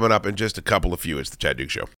picks coming up in just a couple of few. It's the Chad Duke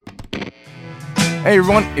Show. Hey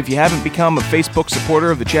everyone, if you haven't become a Facebook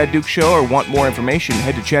supporter of The Chad Duke Show or want more information,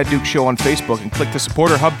 head to Chad Duke Show on Facebook and click the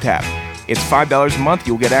Supporter Hub tab. It's $5 a month.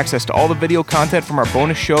 You'll get access to all the video content from our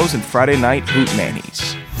bonus shows and Friday night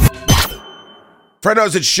Hootenannies.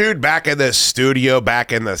 Friendos, it's Shoot back in the studio,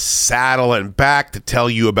 back in the saddle, and back to tell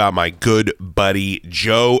you about my good buddy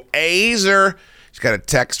Joe Azer. Just got a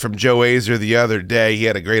text from Joe Azer the other day. He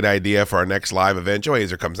had a great idea for our next live event. Joe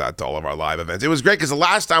Azer comes out to all of our live events. It was great because the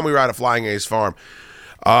last time we were out at Flying Ace Farm,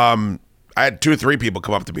 I had 2 or 3 people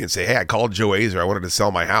come up to me and say, hey, I called Joe Azer. I wanted to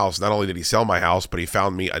sell my house. Not only did he sell my house, but he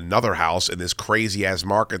found me another house in this crazy-ass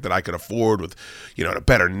market that I could afford with, in a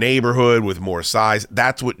better neighborhood with more size.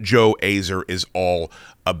 That's what Joe Azer is all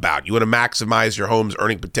about. You want to maximize your home's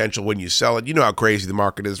earning potential when you sell it. You know how crazy the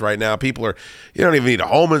market is right now. You don't even need a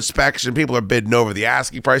home inspection. People are bidding over the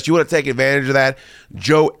asking price. You want to take advantage of that?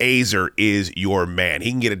 Joe Azer is your man.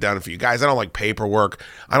 He can get it done for you guys. I don't like paperwork.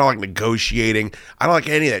 I don't like negotiating. I don't like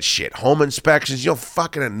any of that shit. Home inspections,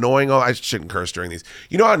 fucking annoying. I shouldn't curse during these.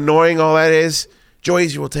 You know how annoying all that is? Joe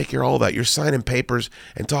Azer will take care of all that. You're signing papers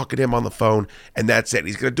and talking to him on the phone, and that's it.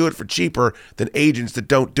 He's going to do it for cheaper than agents that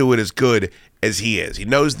don't do it as good as he is. He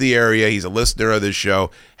knows the area. He's a listener of this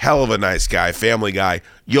show. Hell of a nice guy, family guy.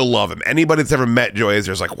 You'll love him. Anybody that's ever met Joe Azer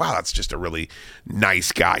is like, wow, that's just a really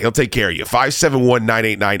nice guy. He'll take care of you.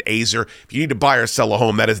 571-989-AZER. If you need to buy or sell a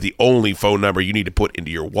home, that is the only phone number you need to put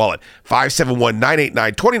into your wallet.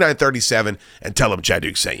 571-989-2937, and tell him Chad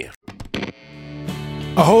Duke sent you.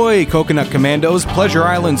 Ahoy, Coconut Commandos! Pleasure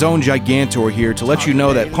Island's own Gigantor here to let you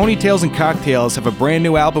know that Ponytails and Cocktails have a brand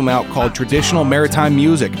new album out called Traditional Maritime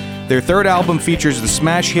Music. Their third album features the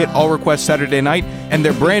smash hit All Request Saturday Night and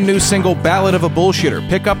their brand new single Ballad of a Bullshitter.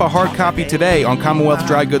 Pick up a hard copy today on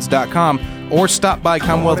CommonwealthDryGoods.com or stop by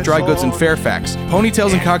Commonwealth Dry Goods in Fairfax.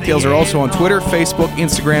 Ponytails and Cocktails are also on Twitter, Facebook,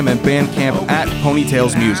 Instagram, and Bandcamp at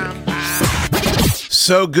Ponytails Music.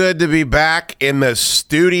 So good to be back in the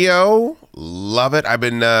studio. Love it. I've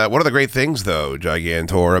been, one of the great things, though,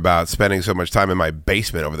 Gigantor, about spending so much time in my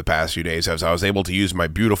basement over the past few days is I was able to use my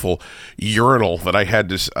beautiful urinal that I had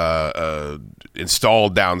to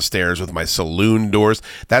installed downstairs with my saloon doors.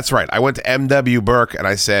 That's right. I went to M.W. Burke and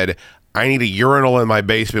I said, I need a urinal in my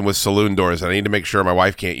basement with saloon doors, and I need to make sure my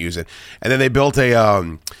wife can't use it. And then they built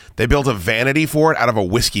a vanity for it out of a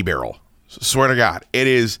whiskey barrel. Swear to God, it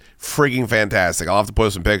is freaking fantastic. I'll have to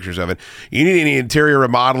post some pictures of it. You need any interior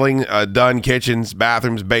remodeling done, kitchens,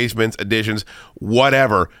 bathrooms, basements, additions,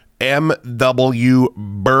 whatever, M.W.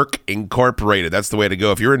 Burke Incorporated. That's the way to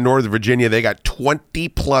go. If you're in Northern Virginia, they got 20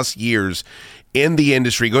 plus years in the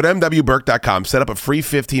industry. Go to mwburke.com, set up a free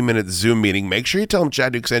 15-minute Zoom meeting. Make sure you tell them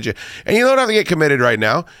Chad Duke sent you. And you don't have to get committed right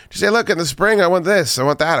now. Just say, look, in the spring, I want this, I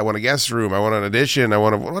want that, I want a guest room, I want an addition, I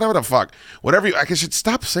want whatever the fuck. Whatever you, I should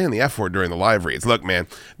stop saying the F word during the live reads. Look, man,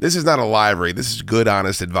 this is not a live read. This is good,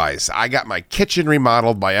 honest advice. I got my kitchen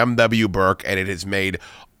remodeled by MW Burke, and it has made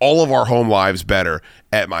all of our home lives better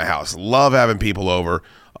at my house. Love having people over.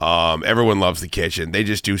 Everyone loves the kitchen. They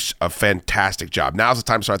just do a fantastic job. Now's the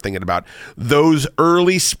time to start thinking about those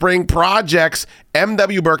early spring projects.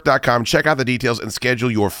 MWBurke.com. Check out the details and schedule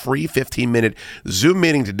your free 15-minute Zoom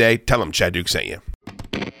meeting today. Tell them Chad Duke sent you.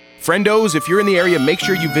 Friendos, if you're in the area, make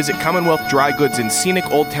sure you visit Commonwealth Dry Goods in scenic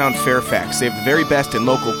Old Town Fairfax. They have the very best in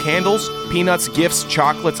local candles, peanuts, gifts,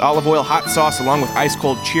 chocolates, olive oil, hot sauce, along with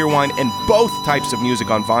ice-cold cheer wine, and both types of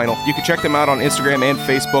music on vinyl. You can check them out on Instagram and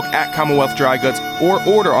Facebook at Commonwealth Dry Goods, or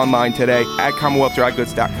order online today at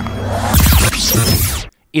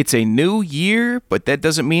CommonwealthDryGoods.com. It's a new year, but that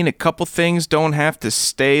doesn't mean a couple things don't have to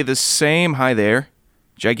stay the same. Hi there.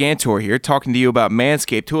 Gigantor here, talking to you about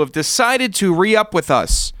Manscaped, who have decided to re-up with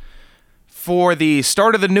us for the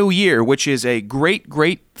start of the new year, which is a great,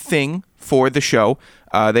 great thing for the show.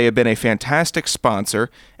 They have been a fantastic sponsor.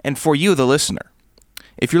 And for you, the listener,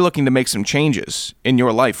 if you're looking to make some changes in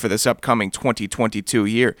your life for this upcoming 2022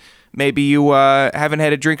 year, maybe you haven't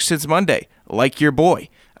had a drink since Monday, like your boy.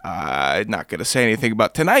 Not going to say anything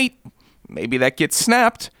about tonight. Maybe that gets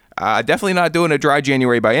snapped. Definitely not doing a dry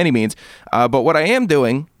January by any means. But what I am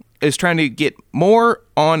doing is trying to get more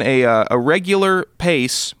on a regular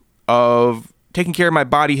pace of taking care of my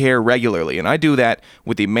body hair regularly, and I do that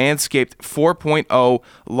with the Manscaped 4.0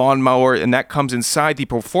 lawnmower, and that comes inside the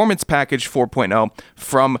Performance Package 4.0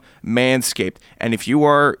 from Manscaped. And if you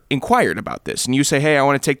are inquired about this, and you say, hey, I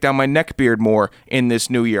want to take down my neck beard more in this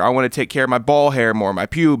new year, I want to take care of my ball hair more, my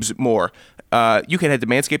pubes more, you can head to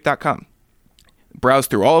manscaped.com, browse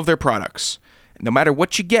through all of their products. No matter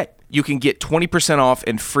what you get, you can get 20% off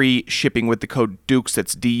and free shipping with the code DUKES.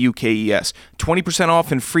 That's DUKES. 20%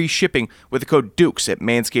 off and free shipping with the code DUKES at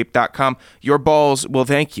manscaped.com. Your balls will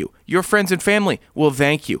thank you. Your friends and family will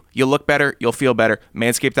thank you. You'll look better. You'll feel better.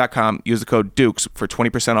 Manscaped.com. Use the code DUKES for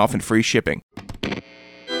 20% off and free shipping.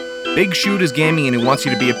 Big Shoot is gaming and he wants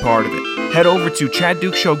you to be a part of it. Head over to Chad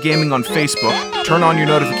Duke Show Gaming on Facebook. Turn on your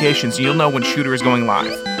notifications and you'll know when Shooter is going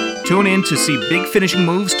live. Tune in to see big finishing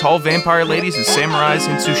moves, tall vampire ladies, and samurais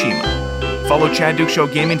in Tsushima. Follow Chad Duke Show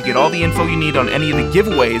Gaming to get all the info you need on any of the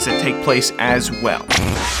giveaways that take place as well.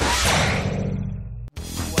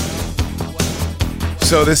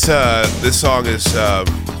 So this song is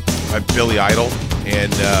by Billy Idol,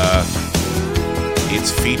 and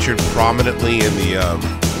it's featured prominently in the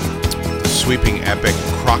sweeping epic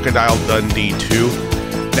Crocodile Dundee 2.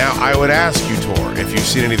 Now, I would ask you, Tor, if you've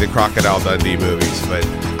seen any of the Crocodile Dundee movies, but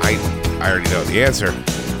I already know the answer.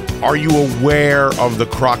 Are you aware of the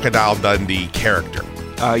Crocodile Dundee character?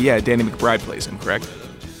 Yeah, Danny McBride plays him, correct?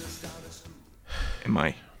 Am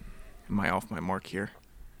I off my mark here?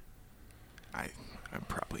 I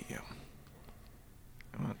probably am.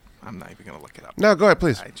 I'm not even going to look it up. No, go ahead,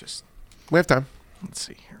 please. We have time. Let's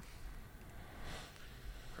see here.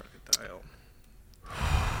 Crocodile.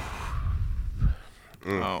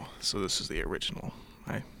 Oh, so this is the original.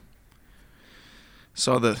 Okay.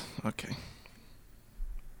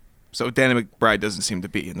 So Danny McBride doesn't seem to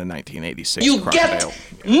be in the 1986 You Crocodile.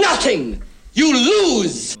 get nothing. You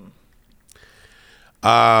lose.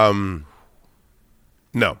 No.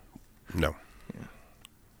 Yeah.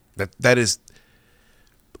 That is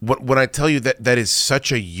when I tell you that is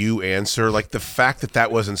such a you answer. Like the fact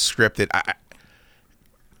that wasn't scripted.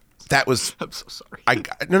 That was. I'm so sorry.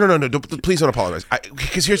 No. Please don't apologize.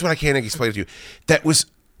 Because here's what I can't explain to you.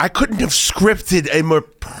 I couldn't have scripted a more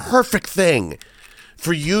perfect thing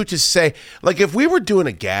for you to say. Like if we were doing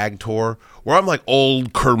a gag tour where I'm like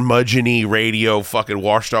old curmudgeon-y radio fucking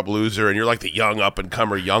washed up loser, and you're like the young up and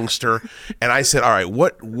comer youngster, and I said, all right,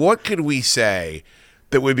 what could we say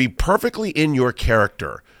that would be perfectly in your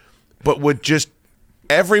character, but would just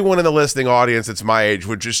everyone in the listening audience that's my age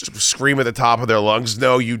would just scream at the top of their lungs,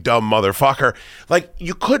 no, you dumb motherfucker. Like,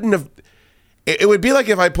 you couldn't have... It would be like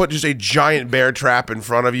if I put just a giant bear trap in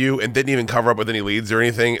front of you and didn't even cover up with any leaves,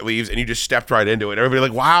 and you just stepped right into it. Everybody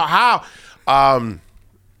like, wow, how?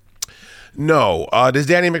 No. Does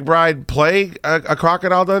Danny McBride play a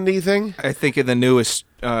Crocodile Dundee thing? I think in the newest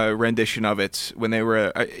rendition of it, when they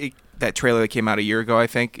were... that trailer that came out a year ago, I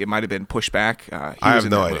think it might have been pushed back. I have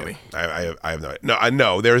no idea. I have no idea. No, I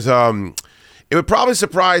know. There's it would probably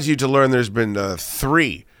surprise you to learn there's been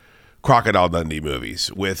 3 Crocodile Dundee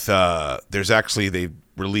movies. With they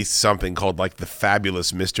released something called like The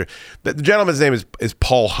Fabulous Mr. The gentleman's name is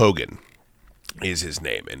Paul Hogan, is his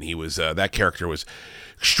name, and he was that character was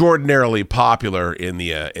extraordinarily popular in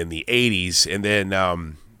the 80s, and then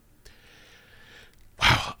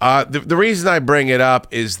the reason I bring it up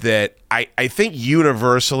is that I think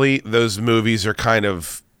universally those movies are kind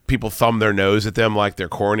of, people thumb their nose at them like they're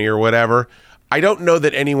corny or whatever. I don't know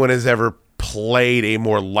that anyone has ever played a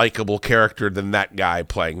more likable character than that guy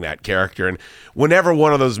playing that character. And whenever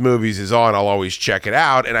one of those movies is on, I'll always check it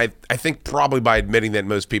out. And I think probably by admitting that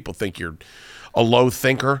most people think you're a low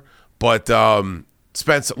thinker, but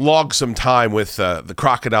log some time with the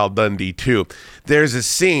Crocodile Dundee 2. There's a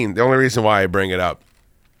scene, the only reason why I bring it up,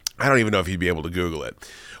 I don't even know if you'd be able to Google it,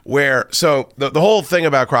 where, so the whole thing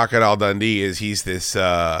about Crocodile Dundee is he's this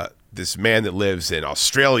man that lives in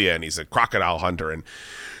Australia, and he's a crocodile hunter, and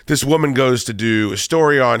this woman goes to do a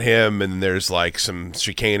story on him, and there's like some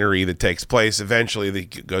chicanery that takes place. Eventually he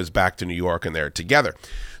goes back to New York, and they're together.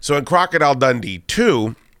 So in Crocodile Dundee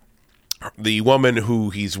 2, the woman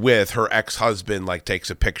who he's with, her ex-husband, like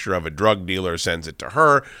takes a picture of a drug dealer, sends it to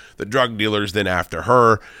her. The drug dealer's then after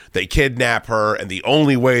her. They kidnap her, and the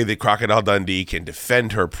only way that Crocodile Dundee can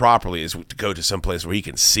defend her properly is to go to some place where he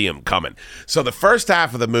can see him coming. So the first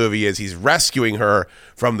half of the movie is he's rescuing her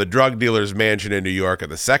from the drug dealer's mansion in New York,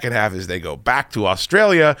 and the second half is they go back to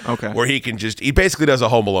Australia, where he basically does a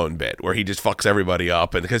Home Alone bit where he just fucks everybody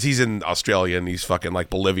up, and because he's in Australia and these fucking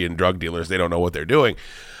like Bolivian drug dealers, they don't know what they're doing.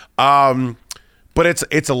 But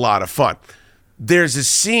it's a lot of fun. There's a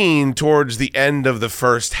scene towards the end of the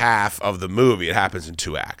first half of the movie, it happens in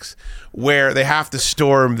 2 acts, where they have to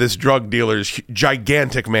storm this drug dealer's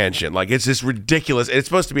gigantic mansion. Like, it's this ridiculous, it's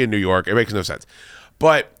supposed to be in New York, it makes no sense.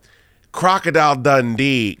 But Crocodile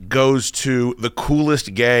Dundee goes to the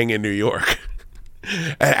coolest gang in New York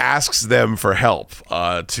and asks them for help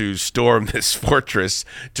to storm this fortress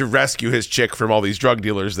to rescue his chick from all these drug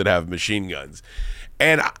dealers that have machine guns.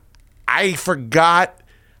 And I forgot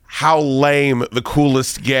how lame the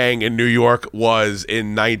coolest gang in New York was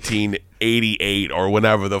in 1988 or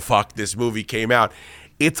whenever the fuck this movie came out.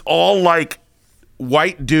 It's all like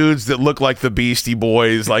white dudes that look like the Beastie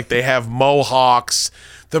Boys. Like, they have mohawks.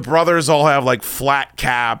 The brothers all have like flat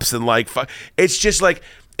caps and like it's just like,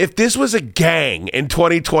 if this was a gang in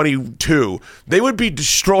 2022, they would be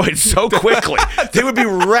destroyed so quickly. They would be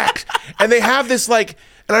wrecked. And they have this like,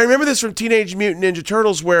 and I remember this from Teenage Mutant Ninja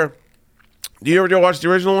Turtles, where, do you ever watch the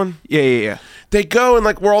original one? Yeah. They go and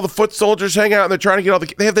like where all the foot soldiers hang out, and they're trying to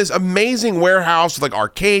get they have this amazing warehouse with like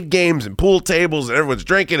arcade games and pool tables, and everyone's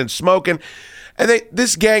drinking and smoking. And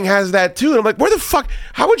this gang has that too. And I'm like, where the fuck,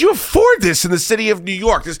 how would you afford this in the city of New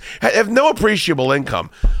York? This have no appreciable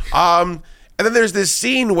income. And then there's this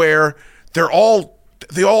scene where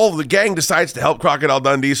the gang decides to help Crocodile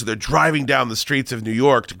Dundee, so they're driving down the streets of New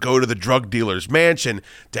York to go to the drug dealer's mansion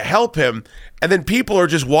to help him. And then people are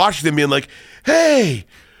just watching them being like, hey,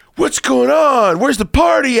 what's going on? Where's the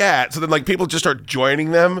party at? So then like people just start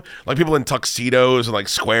joining them, like people in tuxedos and like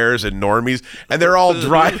squares and normies, and they're all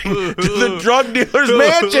driving to the drug dealer's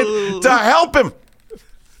mansion to help him.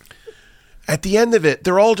 At the end of it,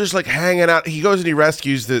 they're all just like hanging out. He goes and he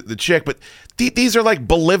rescues the chick, but these are like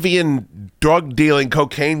Bolivian drug dealing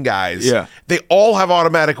cocaine guys. Yeah. They all have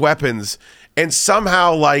automatic weapons, and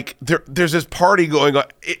somehow like there's this party going on.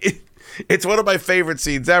 It's one of my favorite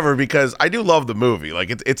scenes ever because I do love the movie. Like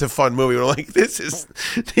it's a fun movie. We're like, this is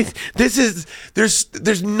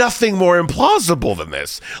there's nothing more implausible than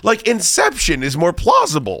this. Like Inception is more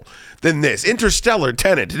plausible than this. Interstellar,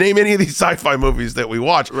 Tenet, to name any of these sci-fi movies that we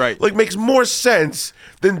watch, right? Like makes more sense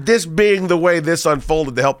than this being the way this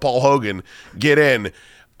unfolded to help Paul Hogan get in.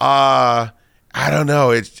 I don't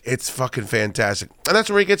know. It's fucking fantastic, and that's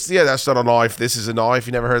where he gets that's not a knife. This is a knife.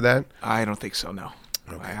 You never heard that? I don't think so. No.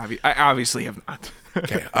 Okay. I obviously have not.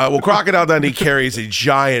 Okay. Well, Crocodile Dundee carries a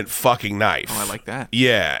giant fucking knife. Oh, I like that.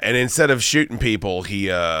 Yeah, and instead of shooting people, he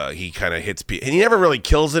kind of hits people. And he never really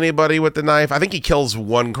kills anybody with the knife. I think he kills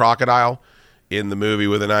one crocodile in the movie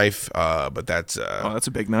with a knife, but that's... that's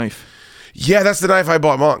a big knife. Yeah, that's the knife I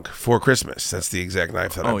bought Monk for Christmas. That's the exact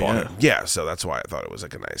knife that I bought him. Yeah, so that's why I thought it was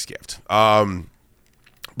like a nice gift.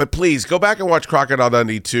 But please, go back and watch Crocodile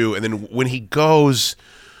Dundee 2, and then when he goes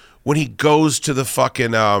to the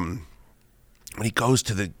fucking when he goes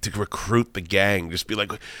to recruit the gang, just be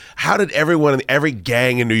like, how did every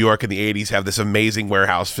gang in New York in the 80s have this amazing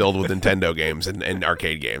warehouse filled with Nintendo games and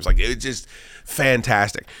arcade games? Like, it's just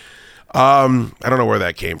fantastic. I don't know where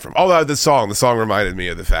that came from. Oh, the song reminded me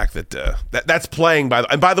of the fact that that's playing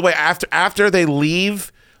by the way, after they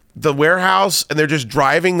leave the warehouse and they're just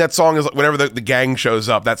driving, that song is whenever the gang shows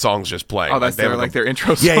up, that song's just playing. Oh, that's their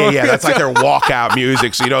intro song. Yeah. That's like their walkout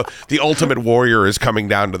music. So the Ultimate Warrior is coming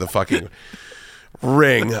down to the fucking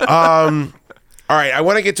ring. All right, I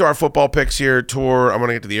want to get to our football picks here, Tor. I want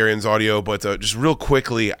to get to the Arians audio, but just real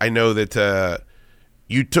quickly, I know that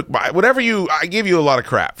you took I give you a lot of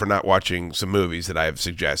crap for not watching some movies that I have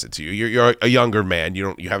suggested to you. You're a younger man.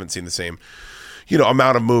 You haven't seen the same,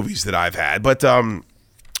 amount of movies that I've had. But one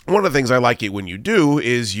of the things I like it when you do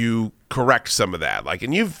is you correct some of that.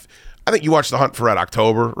 I think you watched The Hunt for Red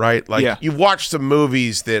October, right? You've watched some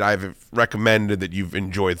movies that I've recommended that you've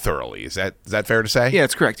enjoyed thoroughly. Is that fair to say? Yeah,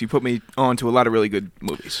 it's correct. You put me on to a lot of really good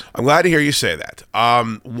movies. I'm glad to hear you say that.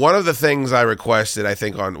 One of the things I requested, I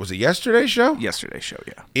think was it yesterday's show? Yesterday's show,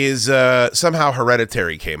 yeah. Is somehow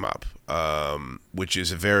Hereditary came up, which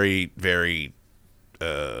is a very, very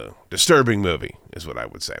disturbing movie, is what I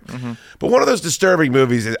would say. Mm-hmm. But one of those disturbing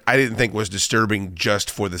movies that I didn't think was disturbing just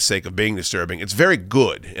for the sake of being disturbing. It's very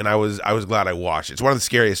good, and I was glad I watched it. It's one of the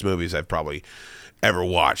scariest movies I've probably ever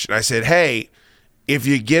watched. And I said, hey, if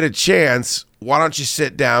you get a chance, why don't you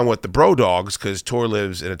sit down with the bro dogs, because Tor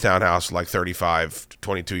lives in a townhouse with like 35 to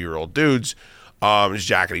 22-year-old dudes, just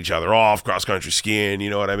jacking each other off, cross-country skiing, you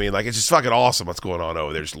know what I mean? It's just fucking awesome what's going on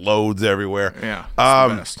over there. There's loads everywhere. Yeah,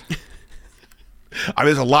 it's the best.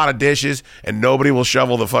 There's a lot of dishes, and nobody will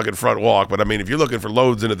shovel the fucking front walk. But, if you're looking for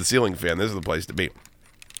loads into the ceiling fan, this is the place to be.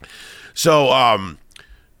 So,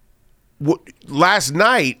 last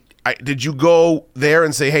night, did you go there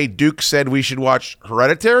and say, hey, Duke said we should watch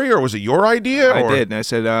Hereditary, or was it your idea? I did, and I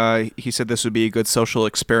said he said this would be a good social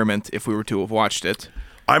experiment if we were to have watched it.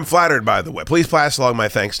 I'm flattered, by the way. Please pass along my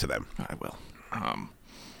thanks to them. I will.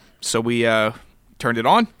 So we turned it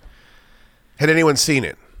on. Had anyone seen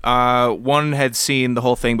it? One had seen the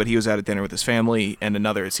whole thing, but he was out at dinner with his family, and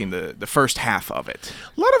another had seen the first half of it.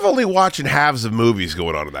 A lot of only watching halves of movies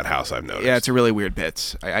going on in that house, I've noticed. Yeah, it's a really weird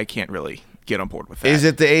bit. I can't really get on board with that. Is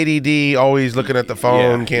it the ADD, always looking at the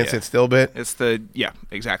phone, can't sit still bit? It's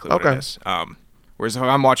exactly what it is. Whereas if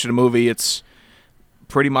I'm watching a movie, it's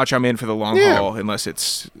pretty much I'm in for the long haul, unless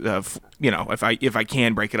it's if I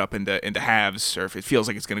can break it up into halves, or if it feels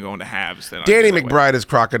like it's going to go into halves. Then Danny McBride as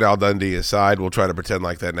Crocodile Dundee aside, we'll try to pretend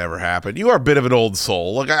like that never happened. You are a bit of an old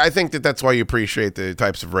soul. Look, I think that's why you appreciate the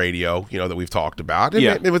types of radio that we've talked about.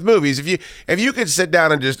 And with movies, if you could sit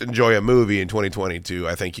down and just enjoy a movie in 2022,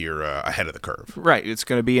 I think you're ahead of the curve. Right, it's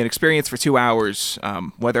going to be an experience for 2 hours,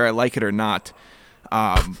 whether I like it or not.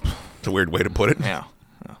 It's a weird way to put it. Yeah.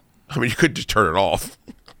 You could just turn it off.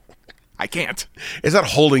 I can't. It's not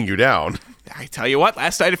holding you down. I tell you what,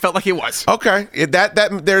 last night it felt like it was. Okay,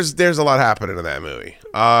 there's a lot happening in that movie.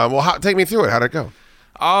 Take me through it. How'd it go?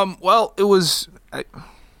 Well, it was.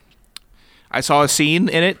 I saw a scene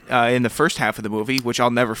in it in the first half of the movie, which I'll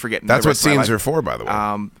never forget. That's what scenes are for, by the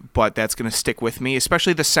way. But that's going to stick with me,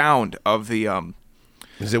 especially the sound of the.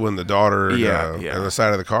 Is it when the daughter on the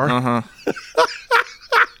side of the car? Uh-huh.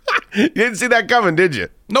 You didn't see that coming, did you?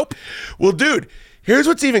 Nope. Well, dude, here's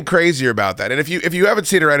what's even crazier about that. And if you haven't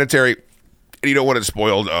seen Hereditary and you don't want it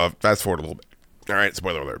spoiled, fast forward a little bit. All right,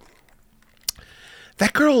 spoiler alert.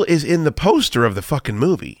 That girl is in the poster of the fucking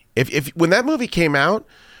movie. If when that movie came out,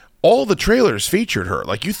 all the trailers featured her.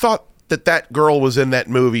 Like, you thought that girl was in that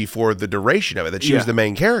movie for the duration of it, that she was the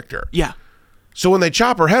main character. Yeah. So when they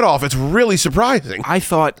chop her head off, it's really surprising. I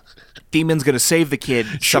thought Demon's going to save the kid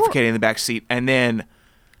suffocating in the back seat, and then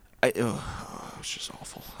it was just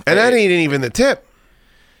awful. And that ain't even the tip.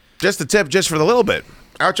 Just the tip, just for the little bit.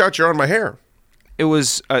 Ouch, ouch, you're on my hair. It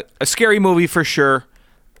was a scary movie for sure.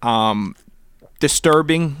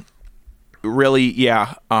 Disturbing, really,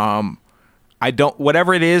 yeah.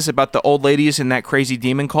 Whatever it is about the old ladies in that crazy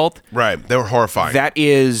demon cult. Right, they were horrifying. That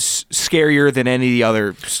is scarier than any of the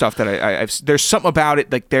other stuff that I've. There's something about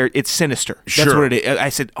it, like it's sinister. That's what it is. I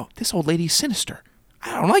said, oh, this old lady's sinister.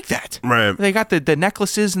 I don't like that. Right. They got the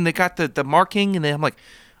necklaces and they got the marking, and then I'm like,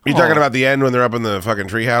 are you talking about the end when they're up in the fucking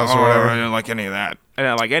treehouse or whatever? I didn't like any of that. I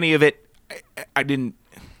didn't like any of it. I didn't.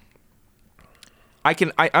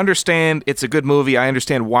 I understand it's a good movie. I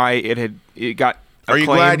understand why it got acclaim. Are you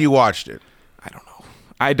glad you watched it? I don't know.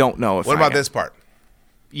 I don't know if. What about this part?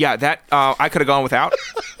 Yeah, that I could have gone without.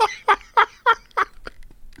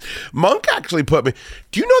 Monk actually put me.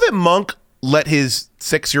 Do you know that Monk let his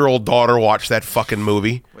 6-year-old daughter watch that fucking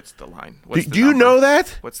movie? What's the line? Do you know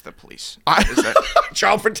that? What's the police? Is that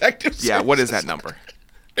Child Protective Services? Yeah, what is that number?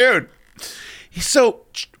 Dude. So,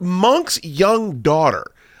 Monk's young daughter,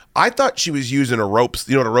 I thought she was using a rope.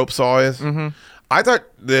 You know what a rope saw is? Mm-hmm. I thought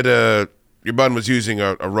that your bud was using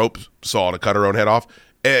a rope saw to cut her own head off.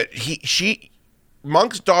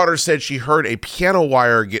 Monk's daughter said she heard a piano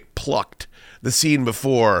wire get plucked the scene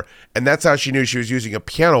before, and that's how she knew she was using a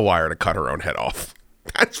piano wire to cut her own head off.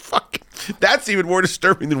 That's even more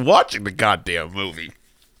disturbing than watching the goddamn movie.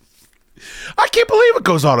 I can't believe what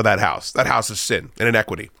goes on in that house. That house is sin and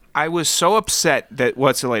inequity. I was so upset that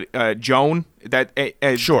Joan.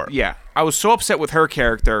 Sure. Yeah, I was so upset with her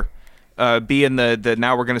character being the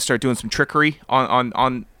now we're going to start doing some trickery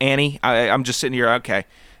on Annie. I'm just sitting here. Okay,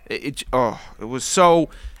 it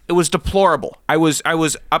was deplorable. I was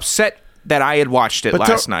upset that I had watched it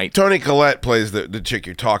last night. Toni Collette plays the chick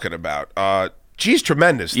you're talking about. She's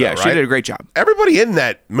tremendous, though, yeah, right? she did a great job. Everybody in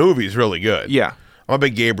that movie is really good. Yeah. I'm a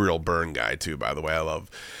big Gabriel Byrne guy, too, by the way. I love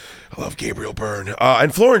Gabriel Byrne.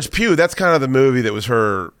 And Florence Pugh, that's kind of the movie that was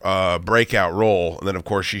her breakout role. And then, of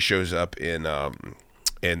course, she shows up in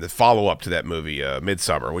the follow-up to that movie,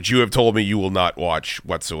 Midsommar, which you have told me you will not watch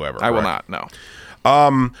whatsoever. I will not, no.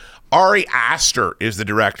 Ari Aster is the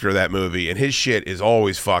director of that movie, and his shit is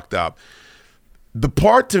always fucked up. The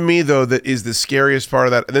part to me, though, that is the scariest part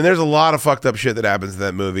of that, and then there's a lot of fucked up shit that happens in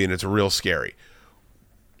that movie, and it's real scary.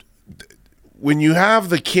 When you have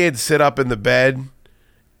the kid sit up in the bed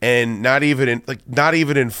and not even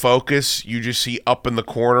in focus, you just see up in the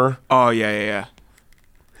corner. Oh, yeah.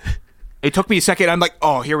 It took me a second. I'm like,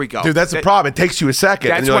 oh, here we go. Dude, that's the problem. It takes you a second.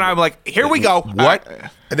 That's when I'm like, here we go. What?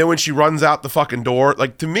 And then when she runs out the fucking door,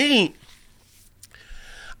 like, to me,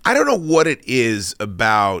 I don't know what it is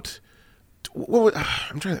about.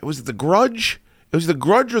 Was it The Grudge? It was The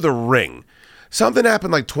Grudge or The Ring. Something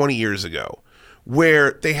happened like 20 years ago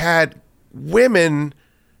where they had women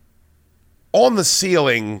on the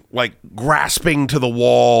ceiling, like grasping to the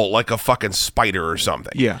wall like a fucking spider or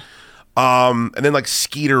something. Yeah. And then like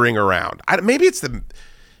skeetering around. Maybe it's the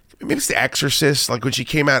Exorcist, like when she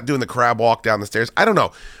came out doing the crab walk down the stairs. I don't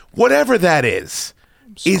know. Whatever that is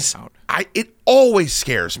it always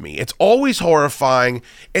scares me. It's always horrifying.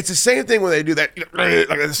 It's the same thing when they do that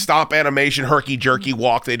like a stop animation herky jerky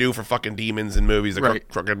walk they do for fucking demons in movies, the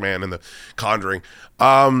Crooked Man and the Conjuring.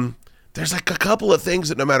 There's like a couple of things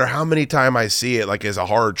that no matter how many times I see it, like as a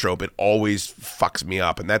horror trope, it always fucks me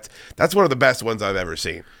up, and that's one of the best ones I've ever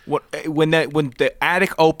seen. When the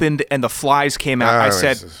attic opened and the flies came out, I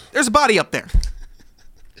said, "There's a body up there,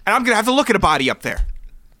 and I'm gonna have to look at a body up there."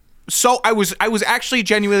 So I was actually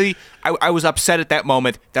genuinely I was upset at that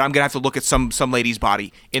moment that I'm gonna have to look at some lady's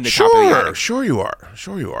body in the top of the attic. Sure you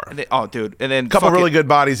are. And then, oh, dude, and then a couple really good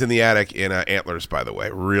bodies in the attic in Antlers, by the way.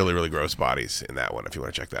 Really, really gross bodies in that one. If you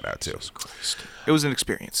want to check that out too. It was an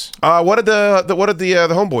experience. What did the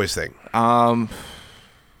homeboys think?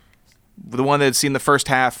 The one that had seen the first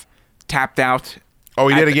half tapped out. Oh,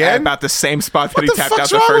 he did again? About the same spot that he tapped out the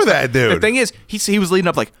What's wrong first with that dude? The thing is, he was leading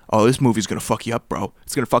up like, oh, this movie's going to fuck you up, bro.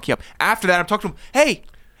 It's going to fuck you up. After that, I'm talking to him,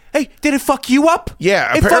 hey, did it fuck you up?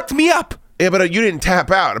 Yeah. It fucked me up. Yeah, but you didn't tap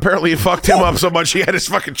out. Apparently it fucked him up so much he had his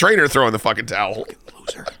fucking trainer throwing the fucking towel.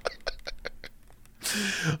 Loser.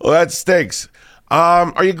 Well, that stinks.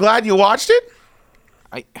 Are you glad you watched it?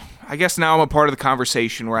 I guess now I'm a part of the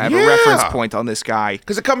conversation where I have a reference point on this guy.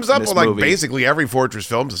 Because it comes up with like movie. Basically every Fortress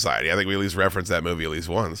Film Society. I think we at least reference that movie at least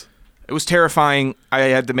once. It was terrifying.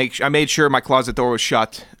 I made sure my closet door was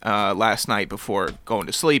shut last night before going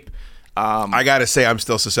to sleep. I gotta say, I'm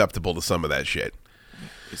still susceptible to some of that shit.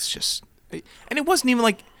 It's just, and it wasn't even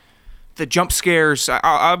like the jump scares.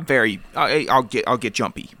 I'll get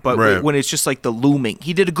jumpy, but when it's just like the looming,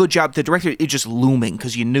 he did a good job. The director, it's just looming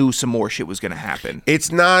because you knew some more shit was going to happen.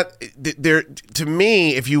 It's not there to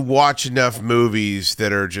me. If you watch enough movies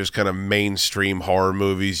that are just kind of mainstream horror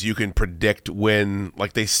movies, you can predict when,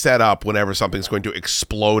 like, they set up whenever something's going to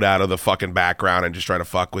explode out of the fucking background and just try to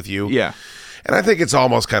fuck with you. Yeah. And I think it's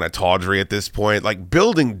almost kind of tawdry at this point. Like,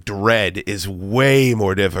 building dread is way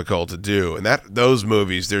more difficult to do. And those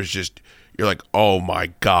movies, you're like, oh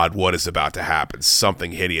my God, what is about to happen?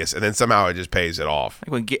 Something hideous. And then somehow it just pays it off.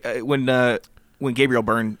 Like when Gabriel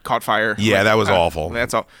Byrne caught fire. Yeah, that was awful.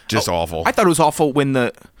 That's all. Just awful. I thought it was awful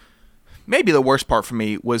when maybe the worst part for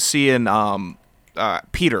me was seeing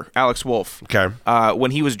Peter, Alex Wolff. Okay.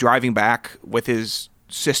 When he was driving back with his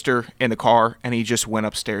sister in the car and he just went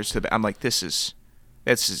upstairs to the, I'm like, this is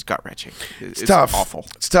gut-wrenching. It's tough. Awful.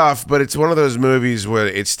 It's tough, but it's one of those movies where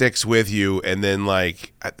it sticks with you, and then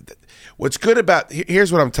like, what's good about,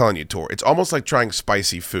 here's what I'm telling you, Tor. It's almost like trying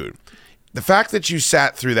spicy food. The fact that you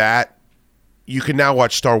sat through that, you can now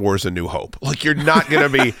watch Star Wars A New Hope. Like, you're not going to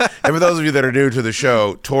be, and for those of you that are new to the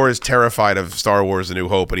show, Tor is terrified of Star Wars A New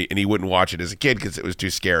Hope, and he wouldn't watch it as a kid because it was too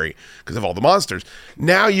scary because of all the monsters.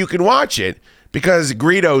 Now you can watch it because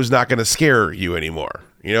Greedo's not going to scare you anymore.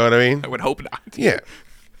 You know what I mean? I would hope not. Yeah.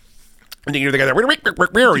 And you can hear the guy that,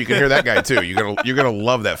 you can hear that guy too. You're gonna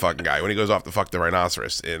love that fucking guy when he goes off to fuck the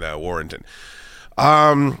rhinoceros in Warrenton.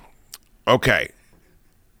 Okay.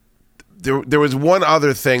 There was one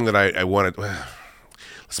other thing that I wanted.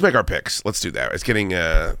 let's make our picks. Let's do that. It's getting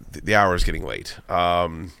the hour is getting late.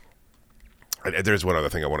 There's one other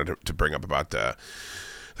thing I wanted to bring up about the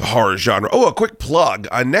horror genre. Oh, a quick plug.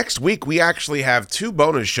 Next week, we actually have 2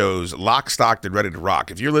 bonus shows locked, stocked, and ready to rock.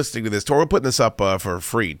 If you're listening to this, Tor, we're putting this up for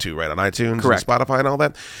free, too, right, on iTunes Correct. and Spotify and all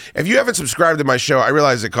that. If you haven't subscribed to my show, I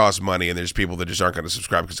realize it costs money, and there's people that just aren't going to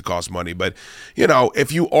subscribe because it costs money. But,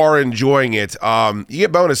 if you are enjoying it, you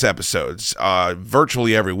get bonus episodes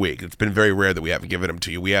virtually every week. It's been very rare that we haven't given them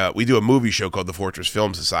to you. We do a movie show called The Fortress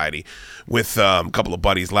Film Society with a couple of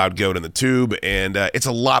buddies, Loud Goat and The Tube, and it's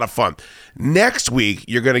a lot of fun. Next week,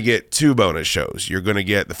 you're going to get 2 bonus shows. You're going to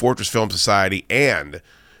get the Fortress Film Society and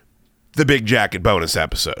the Big Jacket bonus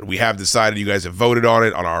episode. We have decided, you guys have voted on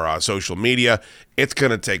it on our social media. It's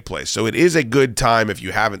going to take place. So it is a good time, if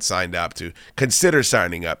you haven't signed up, to consider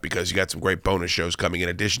signing up, because you got some great bonus shows coming in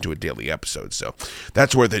addition to a daily episode. So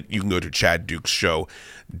that's worth it. You can go to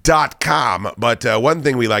ChadDukesShow.com. But one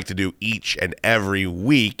thing we like to do each and every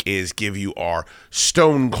week is give you our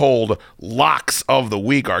stone cold locks of the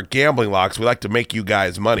week, our gambling locks. We like to make you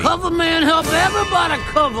guys money. Cover man help everybody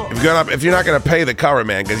cover. If you're not going to pay the cover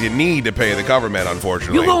man, because you need to pay the cover man,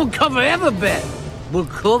 unfortunately. You gonna cover every bet. We're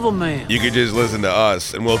cover man. You can just listen to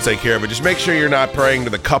us, and we'll take care of it. Just make sure you're not praying to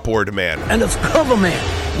the cupboard man. And it's cover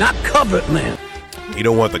man, not cupboard man. You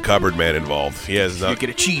don't want the cupboard man involved. He has You get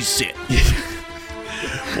a cheese sit.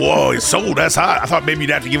 Whoa, his soul, that's hot. I thought maybe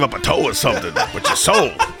you'd have to give up a toe or something, but your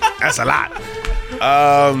soul, that's a lot.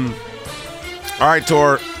 All right,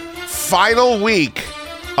 Tor. Final week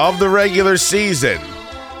of the regular season.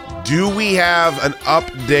 Do we have an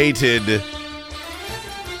updated...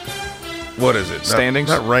 What is it? Standings?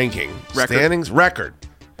 Not ranking. Record. Standings? Record.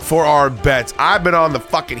 For our bets. I've been on the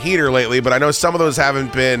fucking heater lately, but I know some of those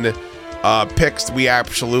haven't been picks we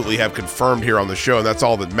absolutely have confirmed here on the show, and that's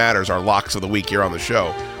all that matters, our locks of the week here on the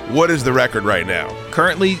show. What is the record right now?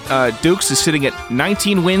 Currently, Dukes is sitting at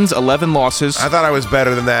 19 wins, 11 losses. I thought I was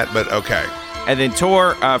better than that, but okay. And then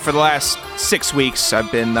Tor, for the last 6 weeks,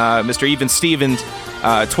 I've been Mr. Even Stevens,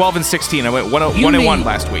 12 and 16. I went 1-1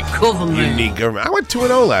 last week. Cover man. Unique government. I went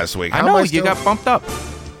 2-0 last week. I know, you got bumped up.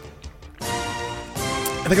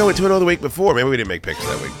 I think I went 2-0 the week before. Maybe we didn't make picks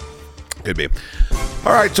that week. Could be.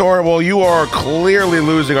 All right, Tor. Well, you are clearly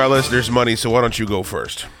losing our listeners' money, so why don't you go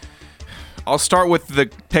first? I'll start with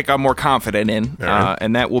the pick I'm more confident in, right.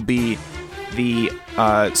 And that will be the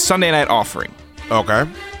Sunday night offering. Okay.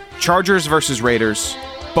 Chargers versus Raiders.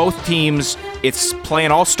 Both teams, it's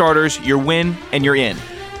playing all starters. You win and you're in.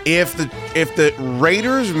 If the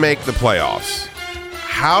Raiders make the playoffs,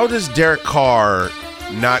 how does Derek Carr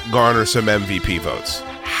not garner some MVP votes?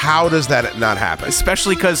 How does that not happen?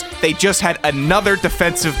 Especially because they just had another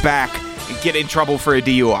defensive back get in trouble for a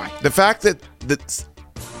DUI. The fact that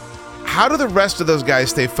how do the rest of those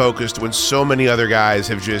guys stay focused when so many other guys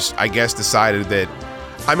have just, I guess, decided that,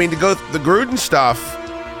 I mean, to go the Gruden stuff,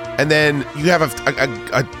 and then you have a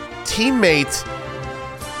teammate,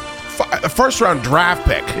 a first-round draft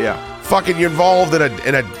pick. Yeah. Fucking you're involved in a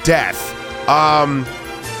death. I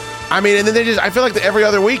mean, and then I feel like every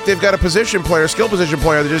other week they've got a skill position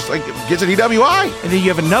player that just like gets a DWI. And then you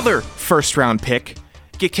have another first-round pick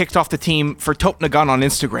get kicked off the team for toting a gun on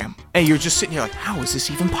Instagram. And you're just sitting here like, how is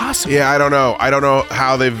this even possible? Yeah, I don't know. I don't know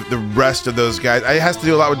how the rest of those guys. It has to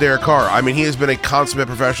do a lot with Derek Carr. I mean, he has been a consummate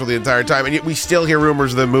professional the entire time, and yet we still hear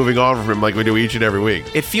rumors of them moving on from him like we do each and every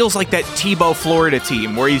week. It feels like that Tebow Florida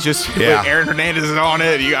team where he's just like Aaron Hernandez is on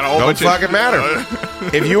it. You got a whole bunch Don't fucking matter.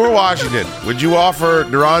 If you were Washington, would you offer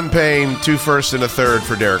Deron Payne 2 firsts and a third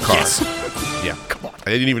for Derek Carr? Yes. Yeah, come on. I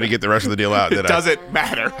didn't even get the rest of the deal out, did I? It doesn't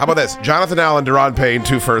matter. How about this? Jonathan Allen, Deron Payne,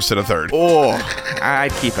 2 firsts and a third. Oh,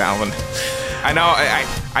 I'd keep Allen. I know.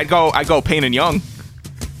 I'd go Payne and Young.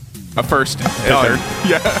 A first. Done.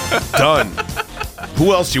 Yeah. Done.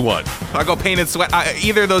 Who else you want? I'll go Payne and Sweat.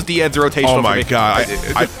 Either of those D-ends rotational. Oh my God!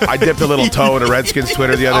 I dipped a little toe in a Redskins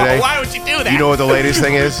Twitter the other day. Why would you do that? You know what the latest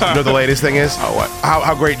thing is? You know what the latest thing is? Oh, what?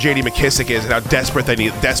 How great J.D. McKissick is, and how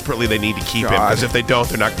desperately they need to keep him, because if they don't,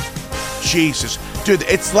 they're not. Jesus, dude,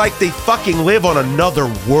 it's like they fucking live on another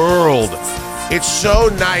world. It's so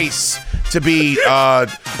nice to be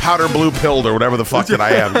powder blue pilled or whatever the fuck that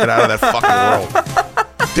I am. Get out of that fucking world.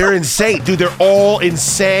 They're insane, dude. They're all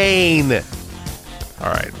insane.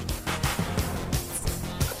 All right.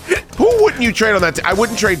 Who wouldn't you trade on that? I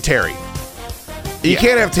wouldn't trade Terry. You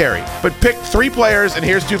can't have Terry, but pick 3 players, and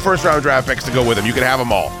here's 2 first-round draft picks to go with them. You can have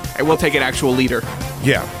them all. I will take an actual leader.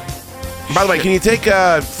 Yeah. By the way, can you take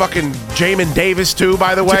fucking Jamin Davis too,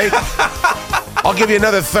 by the way? I'll give you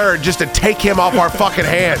another third just to take him off our fucking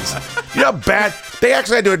hands. You know how bad? They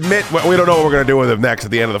actually had to admit, well, we don't know what we're going to do with him next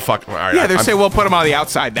at the end of the fucking... All right, Yeah, they're saying we'll put him on the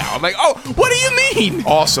outside now. I'm like, oh, what do you mean?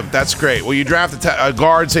 Awesome. That's great. Well, you draft a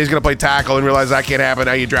guard, say he's going to play tackle, and realize that can't happen.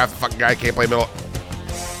 Now you draft a fucking guy who can't play middle.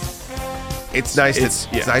 It's nice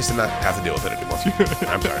to not have to deal with it anymore.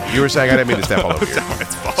 I'm sorry. You were saying I didn't mean to step all over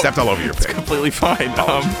stepped all over your pig. It's completely fine.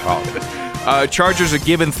 Apologies. Chargers are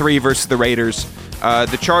given 3 versus the Raiders.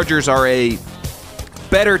 The Chargers are a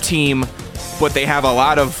better team, but they have a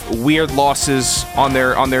lot of weird losses on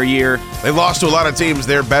their year. They lost to a lot of teams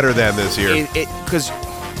they're better than this year. Because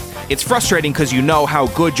it's frustrating because you know how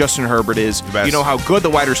good Justin Herbert is. You know how good the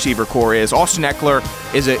wide receiver core is. Austin Eckler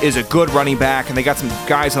is a good running back, and they got some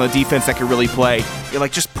guys on the defense that can really play. You're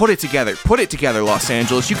like, just put it together. Put it together, Los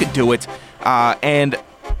Angeles. You can do it. And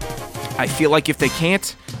I feel like if they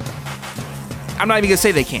can't, I'm not even going to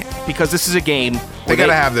say they can't, because this is a game. They got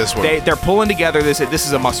to have this one. They're pulling together. This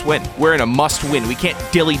is a must-win. We're in a must-win. We can't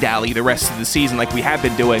dilly-dally the rest of the season like we have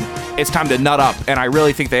been doing. It's time to nut up, and I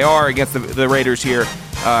really think they are against the Raiders here.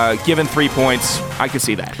 Given 3 points, I can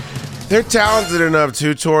see that. They're talented enough,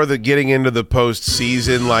 too, Tor, that getting into the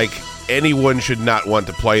postseason, like, anyone should not want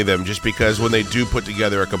to play them just because when they do put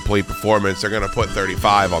together a complete performance, they're going to put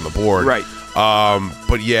 35 on the board. Right.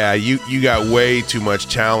 But yeah, you got way too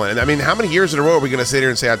much talent. And I mean, how many years in a row are we going to sit here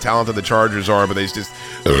and say how talented the Chargers are? But they just,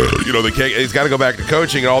 they can't. He's got to go back to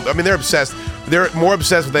coaching and all. I mean, they're obsessed. They're more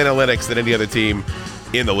obsessed with analytics than any other team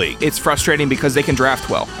in the league. It's frustrating because they can draft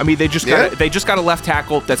well. I mean, they just got a left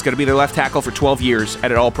tackle that's going to be their left tackle for 12 years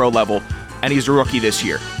at an All-Pro level, and he's a rookie this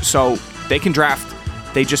year. So they can draft.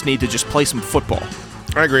 They just need to just play some football.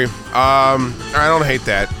 I agree. I don't hate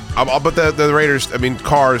that. But the Raiders, I mean,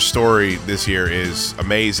 Carr's story this year is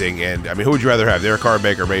amazing. And, I mean, who would you rather have, Derek Carr or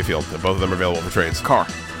Baker Mayfield? Both of them are available for trades. Carr.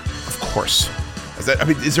 Of course.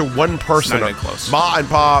 Is there one person? Not even close. Ma and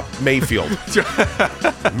Pa Mayfield.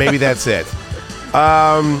 Maybe that's it.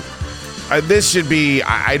 This should be,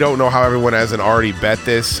 I don't know how everyone hasn't already bet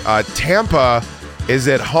this. Tampa is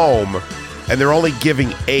at home, and they're only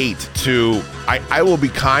giving 8 to, I will be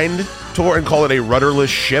kind to and call it a rudderless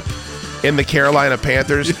ship in the Carolina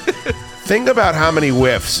Panthers. Think about how many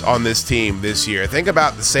whiffs on this team this year. Think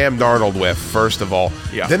about the Sam Darnold whiff, first of all.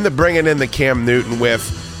 Yeah. Then the bringing in the Cam Newton whiff.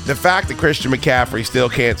 The fact that Christian McCaffrey still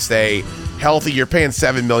can't stay healthy. You're paying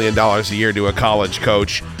 $7 million a year to a college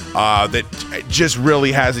coach that just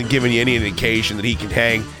really hasn't given you any indication that he can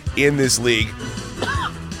hang in this league.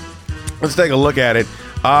 Let's take a look at it.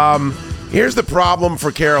 Here's the problem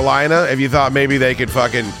for Carolina. If you thought maybe they could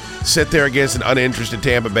fucking sit there against an uninterested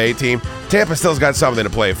Tampa Bay team, Tampa still's got something to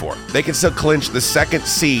play for. They can still clinch the 2nd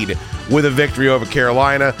seed with a victory over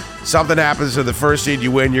Carolina. Something happens to the 1st seed,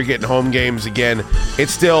 you win, you're getting home games again.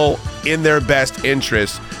 It's still in their best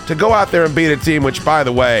interest to go out there and beat a team, which, by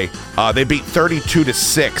the way, they beat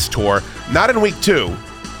 32-6, Tor. Not in week 2,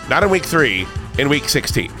 not in week 3, in week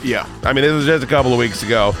 16. Yeah. I mean, this was just a couple of weeks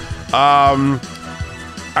ago.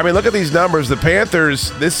 I mean, look at these numbers. The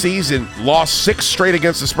Panthers this season lost 6 straight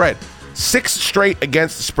against the spread. 6 straight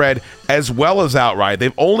against the spread as well as outright.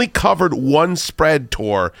 They've only covered 1 spread,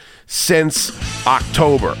 Tor, since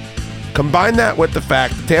October. Combine that with the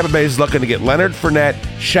fact that Tampa Bay is looking to get Leonard Fournette,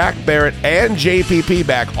 Shaq Barrett, and JPP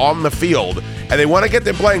back on the field, and they want to get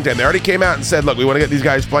their playing time. They already came out and said, look, we want to get these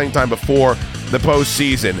guys playing time before the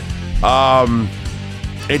postseason.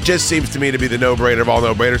 It just seems to me to be the no-brainer of all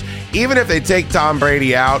no-brainers. Even if they take Tom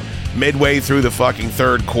Brady out midway through the fucking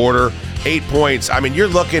 3rd quarter, 8 points, I mean, you're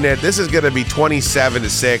looking at, this is going to be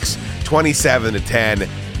 27-6, 27-10.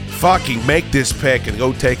 Fucking make this pick and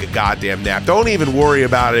go take a goddamn nap. Don't even worry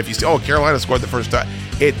about it if you say, oh, Carolina scored the first time.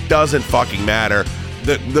 It doesn't fucking matter.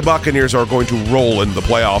 The Buccaneers are going to roll into the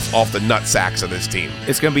playoffs off the nutsacks of this team.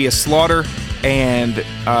 It's going to be a slaughter. And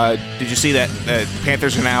did you see that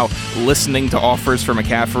Panthers are now listening to offers for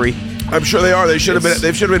McCaffrey? I'm sure they are. They should have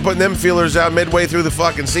been putting them feelers out midway through the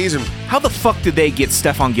fucking season. How the fuck did they get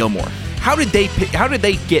Stephon Gilmore? How did they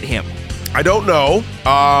get him? I don't know.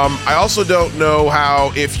 I also don't know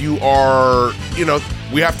how, if you are,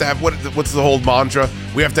 we have to have, what's the whole mantra?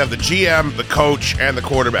 We have to have the GM, the coach, and the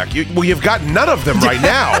quarterback. You've got none of them right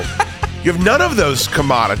now. You have none of those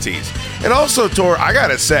commodities. And also, Tor, I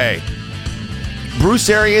gotta say, Bruce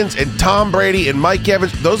Arians and Tom Brady and Mike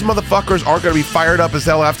Evans, those motherfuckers aren't going to be fired up as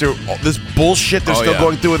hell after this bullshit they're still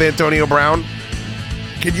going through with Antonio Brown.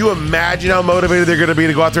 Can you imagine how motivated they're going to be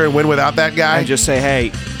to go out there and win without that guy? And just say,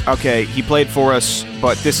 hey, okay, he played for us,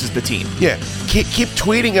 but this is the team. Yeah. Keep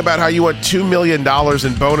tweeting about how you want $2 million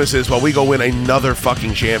in bonuses while we go win another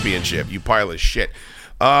fucking championship, you pile of shit.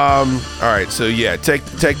 All right, so yeah, take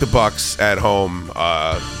the Bucs at home,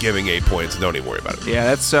 giving 8 points. Don't even worry about it.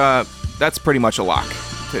 Yeah, that's pretty much a lock,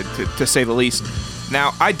 to say the least.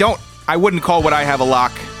 Now, I wouldn't call what I have a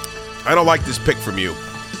lock. I don't like this pick from you.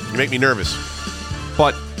 You make me nervous.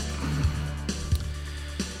 But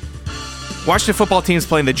Washington football team's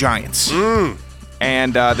playing the Giants.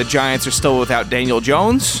 And the Giants are still without Daniel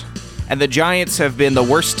Jones. And the Giants have been the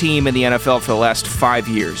worst team in the NFL for the last 5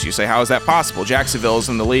 years. You say, how is that possible? Jacksonville's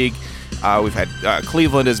in the league. We've had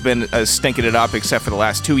Cleveland has been stinking it up except for the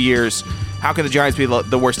last 2 years. How can the Giants be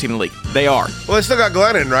the worst team in the league? They are. Well, they still got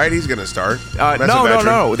Glennon, right? He's going to start.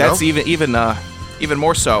 No. That's even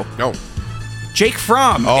more so. No. Jake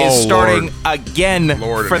Fromm is starting again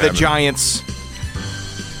Lord for the heaven. Giants.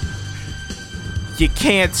 You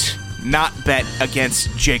can't not bet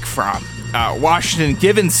against Jake Fromm. Washington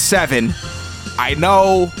given 7. I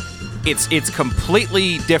know it's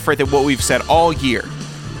completely different than what we've said all year,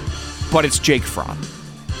 but it's Jake Fromm.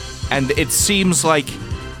 And it seems like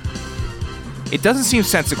it doesn't seem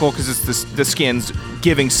sensical because it's the Skins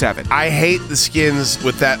giving 7. I hate the Skins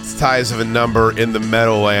with that size of a number in the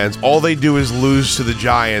Meadowlands. All they do is lose to the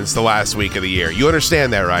Giants the last week of the year. You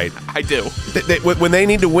understand that, right? I do. When they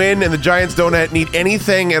need to win and the Giants don't need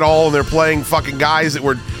anything at all and they're playing fucking guys that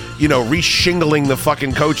were, re-shingling the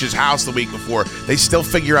fucking coach's house the week before, they still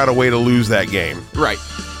figure out a way to lose that game. Right.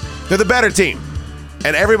 They're the better team.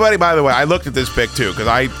 And everybody, by the way, I looked at this pick too because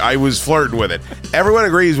I was flirting with it. Everyone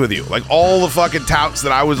agrees with you. Like all the fucking touts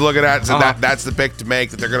that I was looking at said that's the pick to make,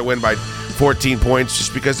 that they're going to win by 14 points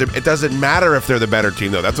just because it doesn't matter if they're the better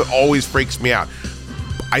team, though. That's what always freaks me out.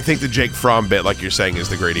 I think the Jake Fromm bit, like you're saying, is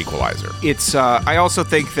the great equalizer. It's. I also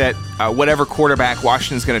think that whatever quarterback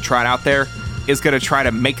Washington's going to try out there is going to try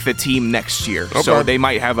to make the team next year. Okay. So they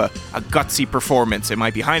might have a gutsy performance. It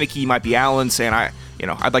might be Heineke, it might be Allen saying,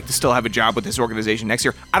 I'd like to still have a job with this organization next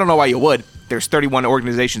year. I don't know why you would. There's 31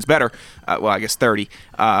 organizations better. I guess 30.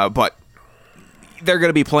 But they're going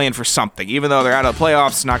to be playing for something. Even though they're out of the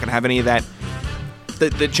playoffs, not going to have any of that.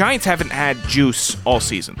 The Giants haven't had juice all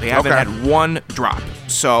season. They haven't had one drop.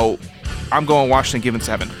 So I'm going Washington giving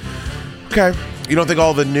 7. Okay. You don't think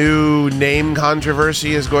all the new name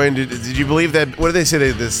controversy is going to... Did you believe that... What did they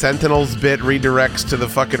say? The Sentinels bit redirects to the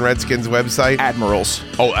fucking Redskins website? Admirals.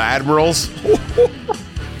 Oh, Admirals?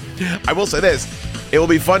 I will say this. It will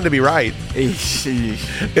be fun to be right.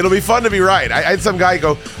 It'll be fun to be right. I had some guy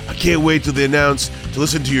go, I can't wait till they to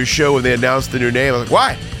listen to your show when they announce the new name. I was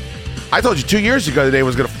like, why? I told you 2 years ago the name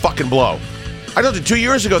was going to fucking blow. I told you 2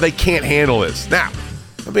 years ago they can't handle this. Now,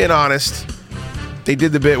 I'm being honest. They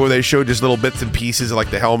did the bit where they showed just little bits and pieces of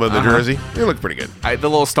like the helmet and the jersey. They look pretty good. The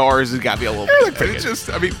little stars has got to be a little They bit. look pretty good. It's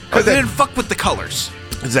just, because they didn't fuck with the colors.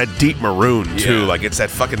 It's that deep maroon, too. Yeah. Like, it's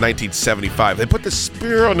that fucking 1975. They put the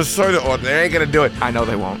spear on the side of it. They ain't going to do it. I know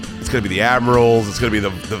they won't. It's going to be the Admirals. It's going to be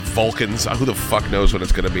the Vulcans. Who the fuck knows what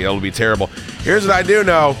it's going to be? It'll be terrible. Here's what I do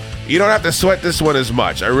know. You don't have to sweat this one as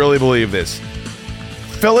much. I really believe this.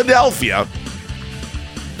 Philadelphia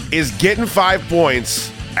is getting 5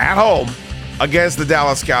 points at home against the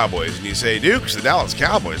Dallas Cowboys. And you say, Dukes, the Dallas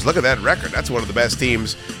Cowboys, look at that record. That's one of the best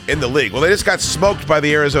teams in the league. Well, they just got smoked by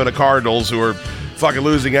the Arizona Cardinals, who are fucking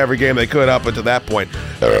losing every game they could up until that point.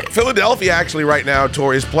 Philadelphia actually right now,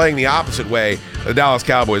 Tori, is playing the opposite way the Dallas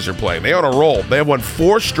Cowboys are playing. They on a roll. They have won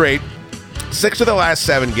 4 straight, 6 of the last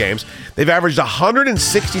 7 games. They've averaged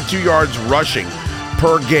 162 yards rushing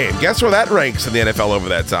per game. Guess where that ranks in the NFL over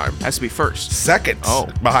that time? Has to be first. Second,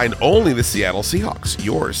 behind only the Seattle Seahawks.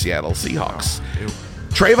 Your Seattle Seahawks. Oh,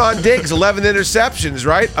 Trayvon Diggs, 11 interceptions,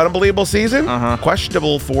 right? Unbelievable season.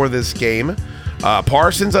 Questionable for this game.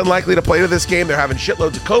 Parsons unlikely to play to this game. They're having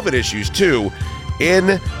shitloads of COVID issues, too,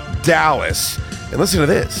 in Dallas. And listen to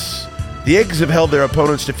this. The Eagles have held their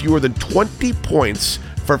opponents to fewer than 20 points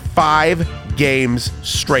for 5 games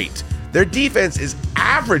straight. Their defense is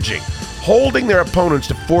holding their opponents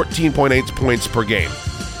to 14.8 points per game.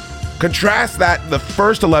 Contrast that the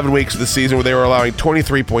first 11 weeks of the season where they were allowing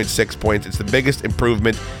 23.6 points. It's the biggest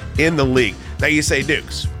improvement in the league. Now you say,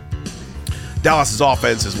 Dukes, Dallas's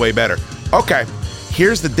offense is way better. Okay,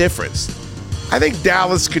 here's the difference. I think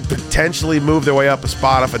Dallas could potentially move their way up a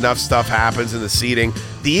spot if enough stuff happens in the seeding.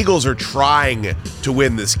 The Eagles are trying to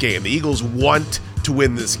win this game. The Eagles want to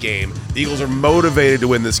win this game. The Eagles are motivated to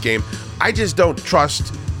win this game. I just don't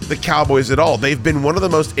trust the Cowboys at all. They've been one of the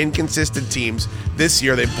most inconsistent teams this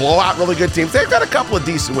year. They blow out really good teams. They've got a couple of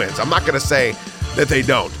decent wins. I'm not going to say that they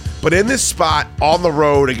don't. But in this spot, on the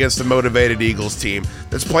road against a motivated Eagles team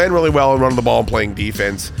that's playing really well and running the ball and playing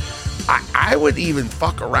defense, I would even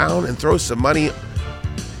fuck around and throw some money.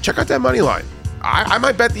 Check out that money line. I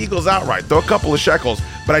might bet the Eagles outright. Throw a couple of shekels.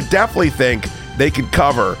 But I definitely think they can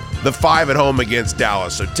cover the 5 at home against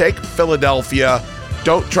Dallas. So take Philadelphia.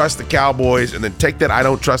 Don't trust the Cowboys, and then take that I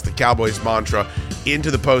don't trust the Cowboys mantra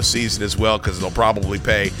into the postseason as well, because they'll probably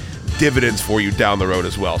pay dividends for you down the road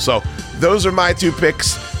as well. So those are my 2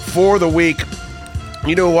 picks for the week.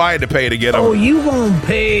 You know who I had to pay to get them. Oh, you won't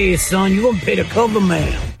pay, son. You won't pay the cover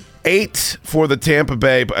man. 8 for the Tampa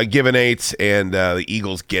Bay, given 8, and the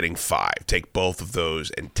Eagles getting 5. Take both of those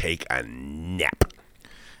and take a nap.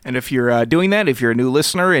 And if you're doing that, if you're a new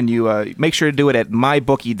listener, and you make sure to do it at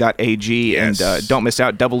mybookie.ag, Yes. and don't miss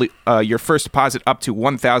out. Double your first deposit up to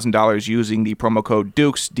 $1,000 using the promo code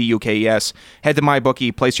Dukes, DUKES. Head to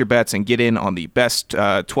MyBookie, place your bets, and get in on the best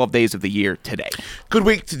 12 days of the year today. Good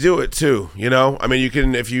week to do it too. You know, I mean, you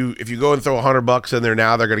can if you go and throw $100 in there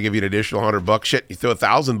now, they're going to give you an additional $100. Shit, you throw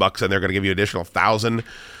 $1,000 in, they're going to give you an additional $1,000.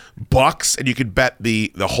 And you could bet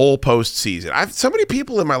the whole postseason. So many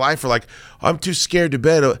people in my life are like, I'm too scared to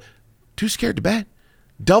bet. Too scared to bet.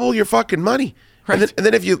 Double your fucking money, right. and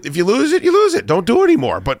then if you lose it, you lose it. Don't do it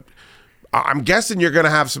anymore. But I'm guessing you're going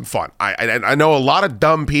to have some fun. I know a lot of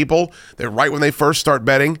dumb people that right when they first start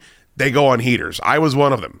betting, they go on heaters. I was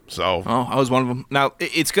one of them. So I was one of them. Now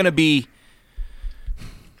it's going to be.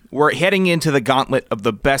 We're heading into the gauntlet of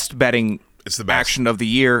the best betting action of the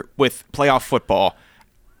year with playoff football.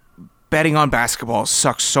 Betting on basketball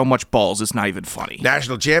sucks so much balls, it's not even funny.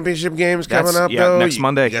 National championship games coming up, though. Next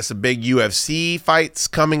Monday. You got some big UFC fights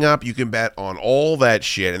coming up. You can bet on all that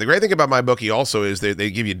shit. And the great thing about MyBookie also is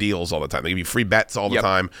they give you deals all the time. They give you free bets all the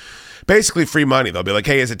time. Basically free money. They'll be like,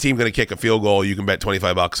 hey, is a team going to kick a field goal? You can bet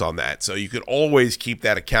 $25 on that. So you can always keep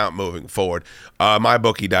that account moving forward.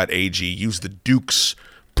 MyBookie.ag. Use the Dukes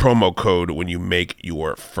promo code when you make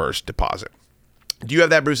your first deposit. Do you have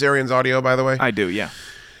that Bruce Arians audio, by the way? I do, yeah.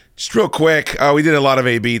 Just real quick, we did a lot of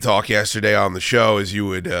AB talk yesterday on the show, as you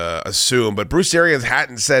would assume, but Bruce Arians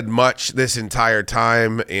hadn't said much this entire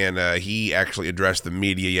time, and he actually addressed the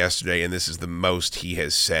media yesterday, and this is the most he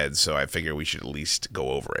has said, so I figure we should at least go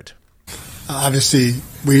over it. Obviously,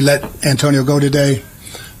 we let Antonio go today.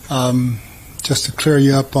 Just to clear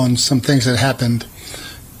you up on some things that happened,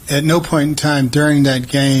 at no point in time during that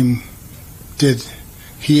game did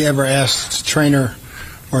he ever ask a trainer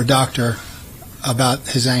or a doctor about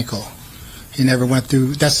his ankle. He never went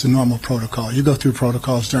through. That's the normal protocol. You go through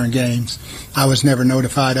protocols during games. I was never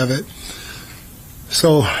notified of it.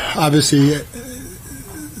 So obviously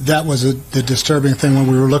that was the disturbing thing when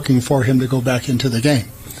we were looking for him to go back into the game.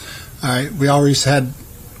 All right, we always had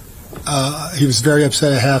he was very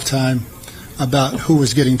upset at halftime about who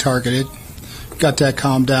was getting targeted. Got that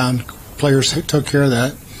calmed down. Players took care of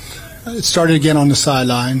that. It started again on the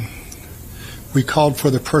sideline. We called for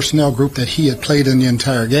the personnel group that he had played in the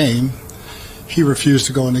entire game. He refused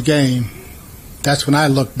to go in the game. That's when I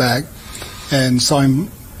looked back and saw him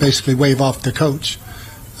basically wave off the coach.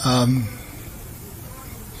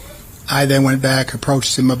 I then went back,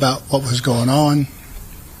 approached him about what was going on.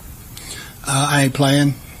 I ain't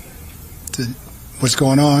playing. What's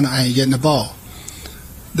going on? I ain't getting the ball.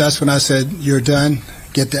 That's when I said, "You're done.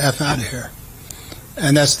 Get the F out of here."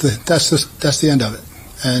 And that's the end of it.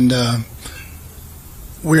 And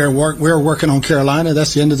we're working on Carolina.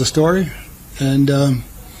 That's the end of the story. And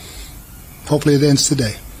hopefully it ends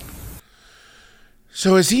today.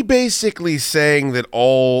 So is he basically saying that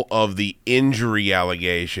all of the injury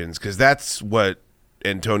allegations, because that's what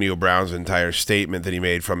Antonio Brown's entire statement that he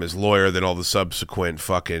made from his lawyer, then all the subsequent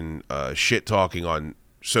fucking shit talking on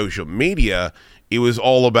social media, it was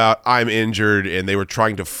all about I'm injured and they were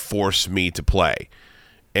trying to force me to play.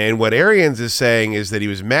 And what Arians is saying is that he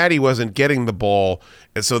was mad he wasn't getting the ball,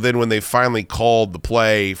 and so then when they finally called the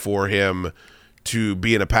play for him to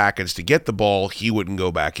be in a package to get the ball, he wouldn't go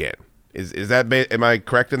back in. Is that, am I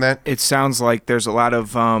correct in that? It sounds like there's a lot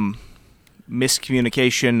of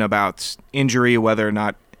miscommunication about injury, whether or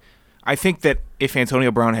not. I think that if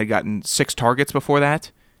Antonio Brown had gotten 6 targets before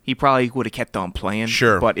that, he probably would have kept on playing.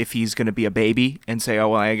 Sure. But if he's going to be a baby and say, oh,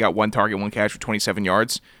 well, I got 1 target, 1 catch for 27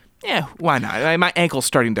 yards, yeah, why not? My ankle's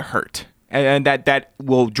starting to hurt. And that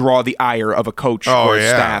will draw the ire of a coach or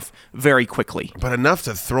staff very quickly. But enough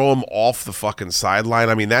to throw him off the fucking sideline.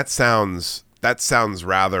 I mean, that sounds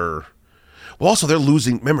rather. Well, also they're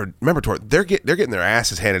losing. Remember, Tor, they're getting their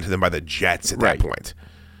asses handed to them by the Jets at that point.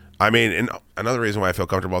 I mean, and another reason why I feel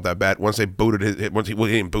comfortable about that bet, once they booted he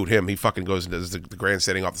didn't boot him, he fucking goes and does the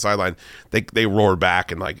grandstanding off the sideline. They roar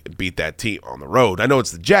back and like beat that team on the road. I know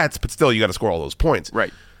it's the Jets, but still, you got to score all those points.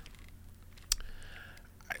 Right.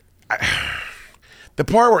 The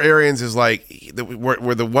part where Arians is like,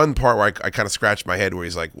 where the one part where I kind of scratched my head where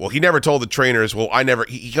he's like, well, he never told the trainers. Well,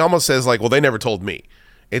 he almost says like, well, they never told me.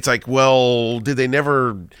 It's like, well, did he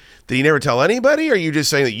never tell anybody? Or are you just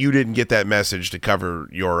saying that you didn't get that message to cover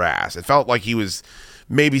your ass? It felt like he was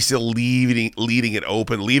maybe still leaving it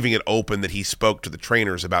open that he spoke to the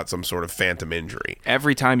trainers about some sort of phantom injury.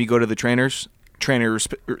 Every time you go to the trainer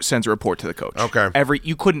sends a report to the coach. Okay.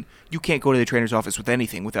 You can't go to the trainer's office with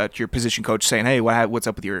anything without your position coach saying, "Hey, what's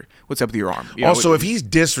up with your arm?" Also, if he's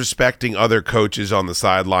disrespecting other coaches on the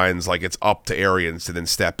sidelines, like, it's up to Arians to then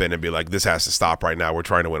step in and be like, "This has to stop right now. We're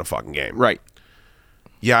trying to win a fucking game." Right.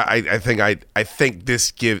 Yeah, I think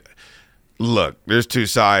this gives. Look, there's two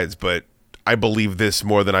sides, but I believe this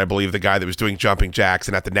more than I believe the guy that was doing jumping jacks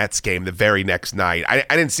and at the Nets game the very next night. I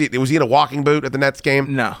didn't see it. Was he in a walking boot at the Nets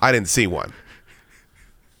game? No, I didn't see one.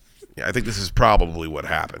 Yeah, I think this is probably what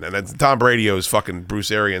happened. And then Tom Brady owes fucking Bruce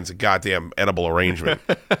Arians a goddamn edible arrangement.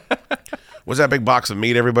 Was that big box of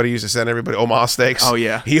meat everybody used to send everybody? Omaha steaks? Oh,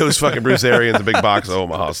 yeah. He owes fucking Bruce Arians a big box of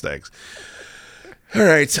Omaha steaks. All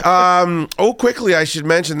right. Quickly, I should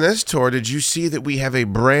mention this, Tor. Did you see that we have a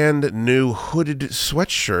brand new hooded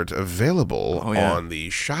sweatshirt available on the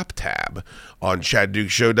shop tab on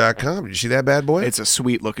ChadDukeShow.com? Did you see that bad boy? It's a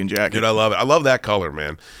sweet looking jacket. Dude, I love it. I love that color,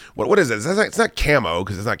 man. What is it? It's not camo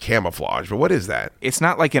because it's not camouflage, but what is that? It's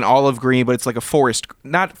not like an olive green, but it's like a forest.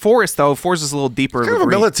 Not forest, though. Forest is a little deeper. It's kind of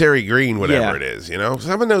a military green, whatever it is,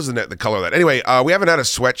 Someone knows the color of that. Anyway, we haven't had a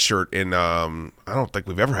sweatshirt in, I don't think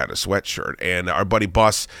we've ever had a sweatshirt, and our buddy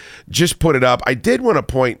Bus just put it up. I did want to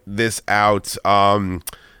point this out.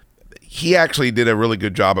 He actually did a really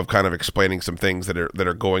good job of kind of explaining some things that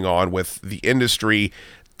are going on with the industry.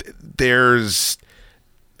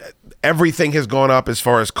 Everything has gone up as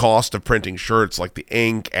far as cost of printing shirts, like the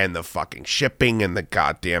ink and the fucking shipping and the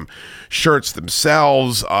goddamn shirts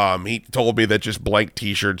themselves. He told me that just blank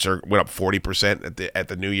T-shirts went up 40% at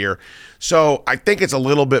the new year. So I think it's a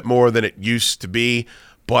little bit more than it used to be,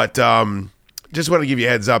 but just want to give you a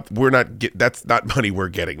heads up. That's not money we're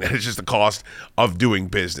getting. That is just the cost of doing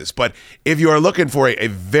business. But if you are looking for a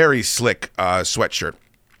very slick sweatshirt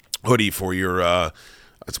hoodie for your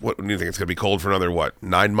what do you think it's going to be cold for another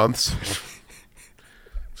 9 months?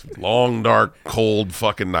 Long, dark, cold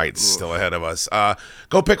fucking nights still ahead of us.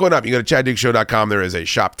 Go pick one up. You go to ChadDukeShow.com. There is a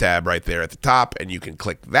shop tab right there at the top, and you can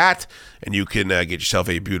click that, and you can get yourself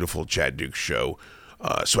a beautiful Chad Duke Show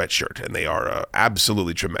sweatshirt, and they are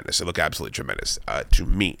absolutely tremendous. They look absolutely tremendous to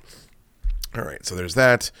me. All right, so there's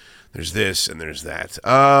that. There's this, and there's that.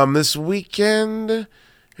 This weekend,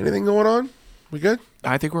 anything going on? We good?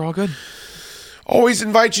 I think we're all good. Always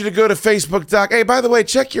invite you to go to Facebook. Hey, by the way,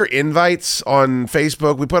 check your invites on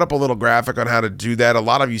Facebook. We put up a little graphic on how to do that. A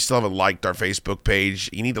lot of you still haven't liked our Facebook page.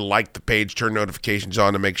 You need to like the page, turn notifications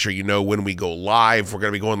on to make sure you know when we go live. We're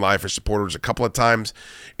going to be going live for supporters a couple of times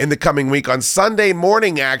in the coming week. On Sunday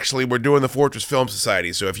morning, actually, we're doing the Fortress Film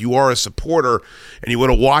Society. So if you are a supporter and you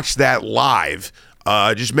want to watch that live,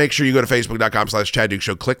 just make sure you go to Facebook.com/Chad Duke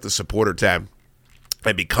Show, click the supporter tab,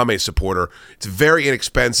 and become a supporter. It's very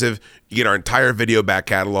inexpensive. You get our entire video back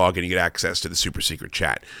catalog, and you get access to the super secret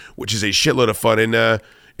chat, which is a shitload of fun and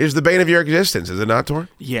is the bane of your existence, is it not, Tor?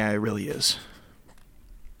 Yeah, it really is.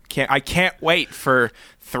 I can't wait for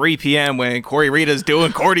 3 p.m. when Corey Rita's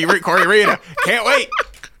doing Corey Rita. Can't wait.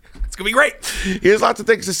 It's going to be great. He has lots of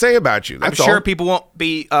things to say about you. I'm sure people won't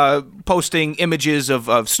be posting images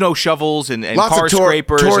of snow shovels and car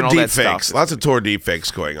scrapers and all that stuff. Lots of tour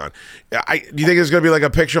deepfakes going on. Do you think there's going to be like a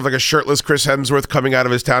picture of like a shirtless Chris Hemsworth coming out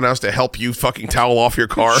of his townhouse to help you fucking towel off your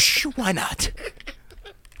car? Sure, why not?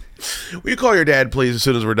 Will you call your dad, please, as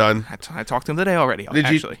soon as we're done? I talked to him today already,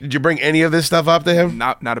 Did you bring any of this stuff up to him?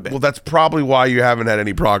 Not a bit. Well, that's probably why you haven't had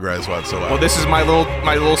any progress whatsoever. Well, this is my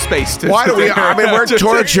little space. Why do we? I mean, we're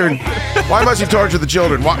tortured. Why must you torture the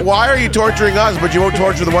children? Why are you torturing us, but you won't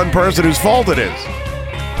torture the one person whose fault it is?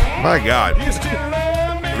 My God.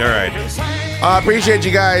 All right. Appreciate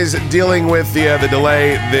you guys dealing with the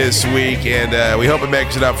delay this week, and we hope it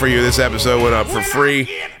makes it up for you. This episode went up for free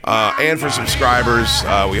and for subscribers.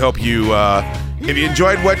 We hope you, if you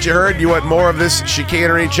enjoyed what you heard, you want more of this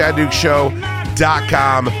chicanery,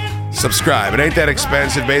 ChadDukeShow.com. Subscribe. It ain't that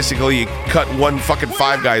expensive. Basically, you cut one fucking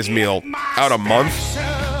Five Guys meal out a month,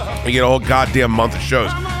 you get a whole goddamn month of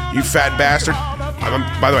shows. You fat bastard.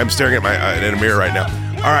 By the way, I'm staring at in a mirror right now.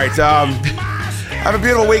 All right, have a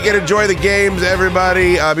beautiful weekend. Enjoy the games,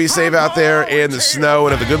 everybody. Be safe out there in the snow.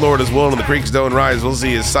 And if the good Lord is willing and the creeks don't rise, we'll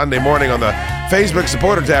see you Sunday morning on the Facebook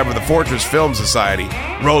supporter tab of the Fortress Film Society.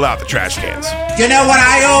 Roll out the trash cans. You know what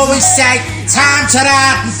I always say? Time to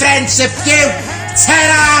art and friendship, you.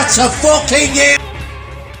 10 out of fucking you.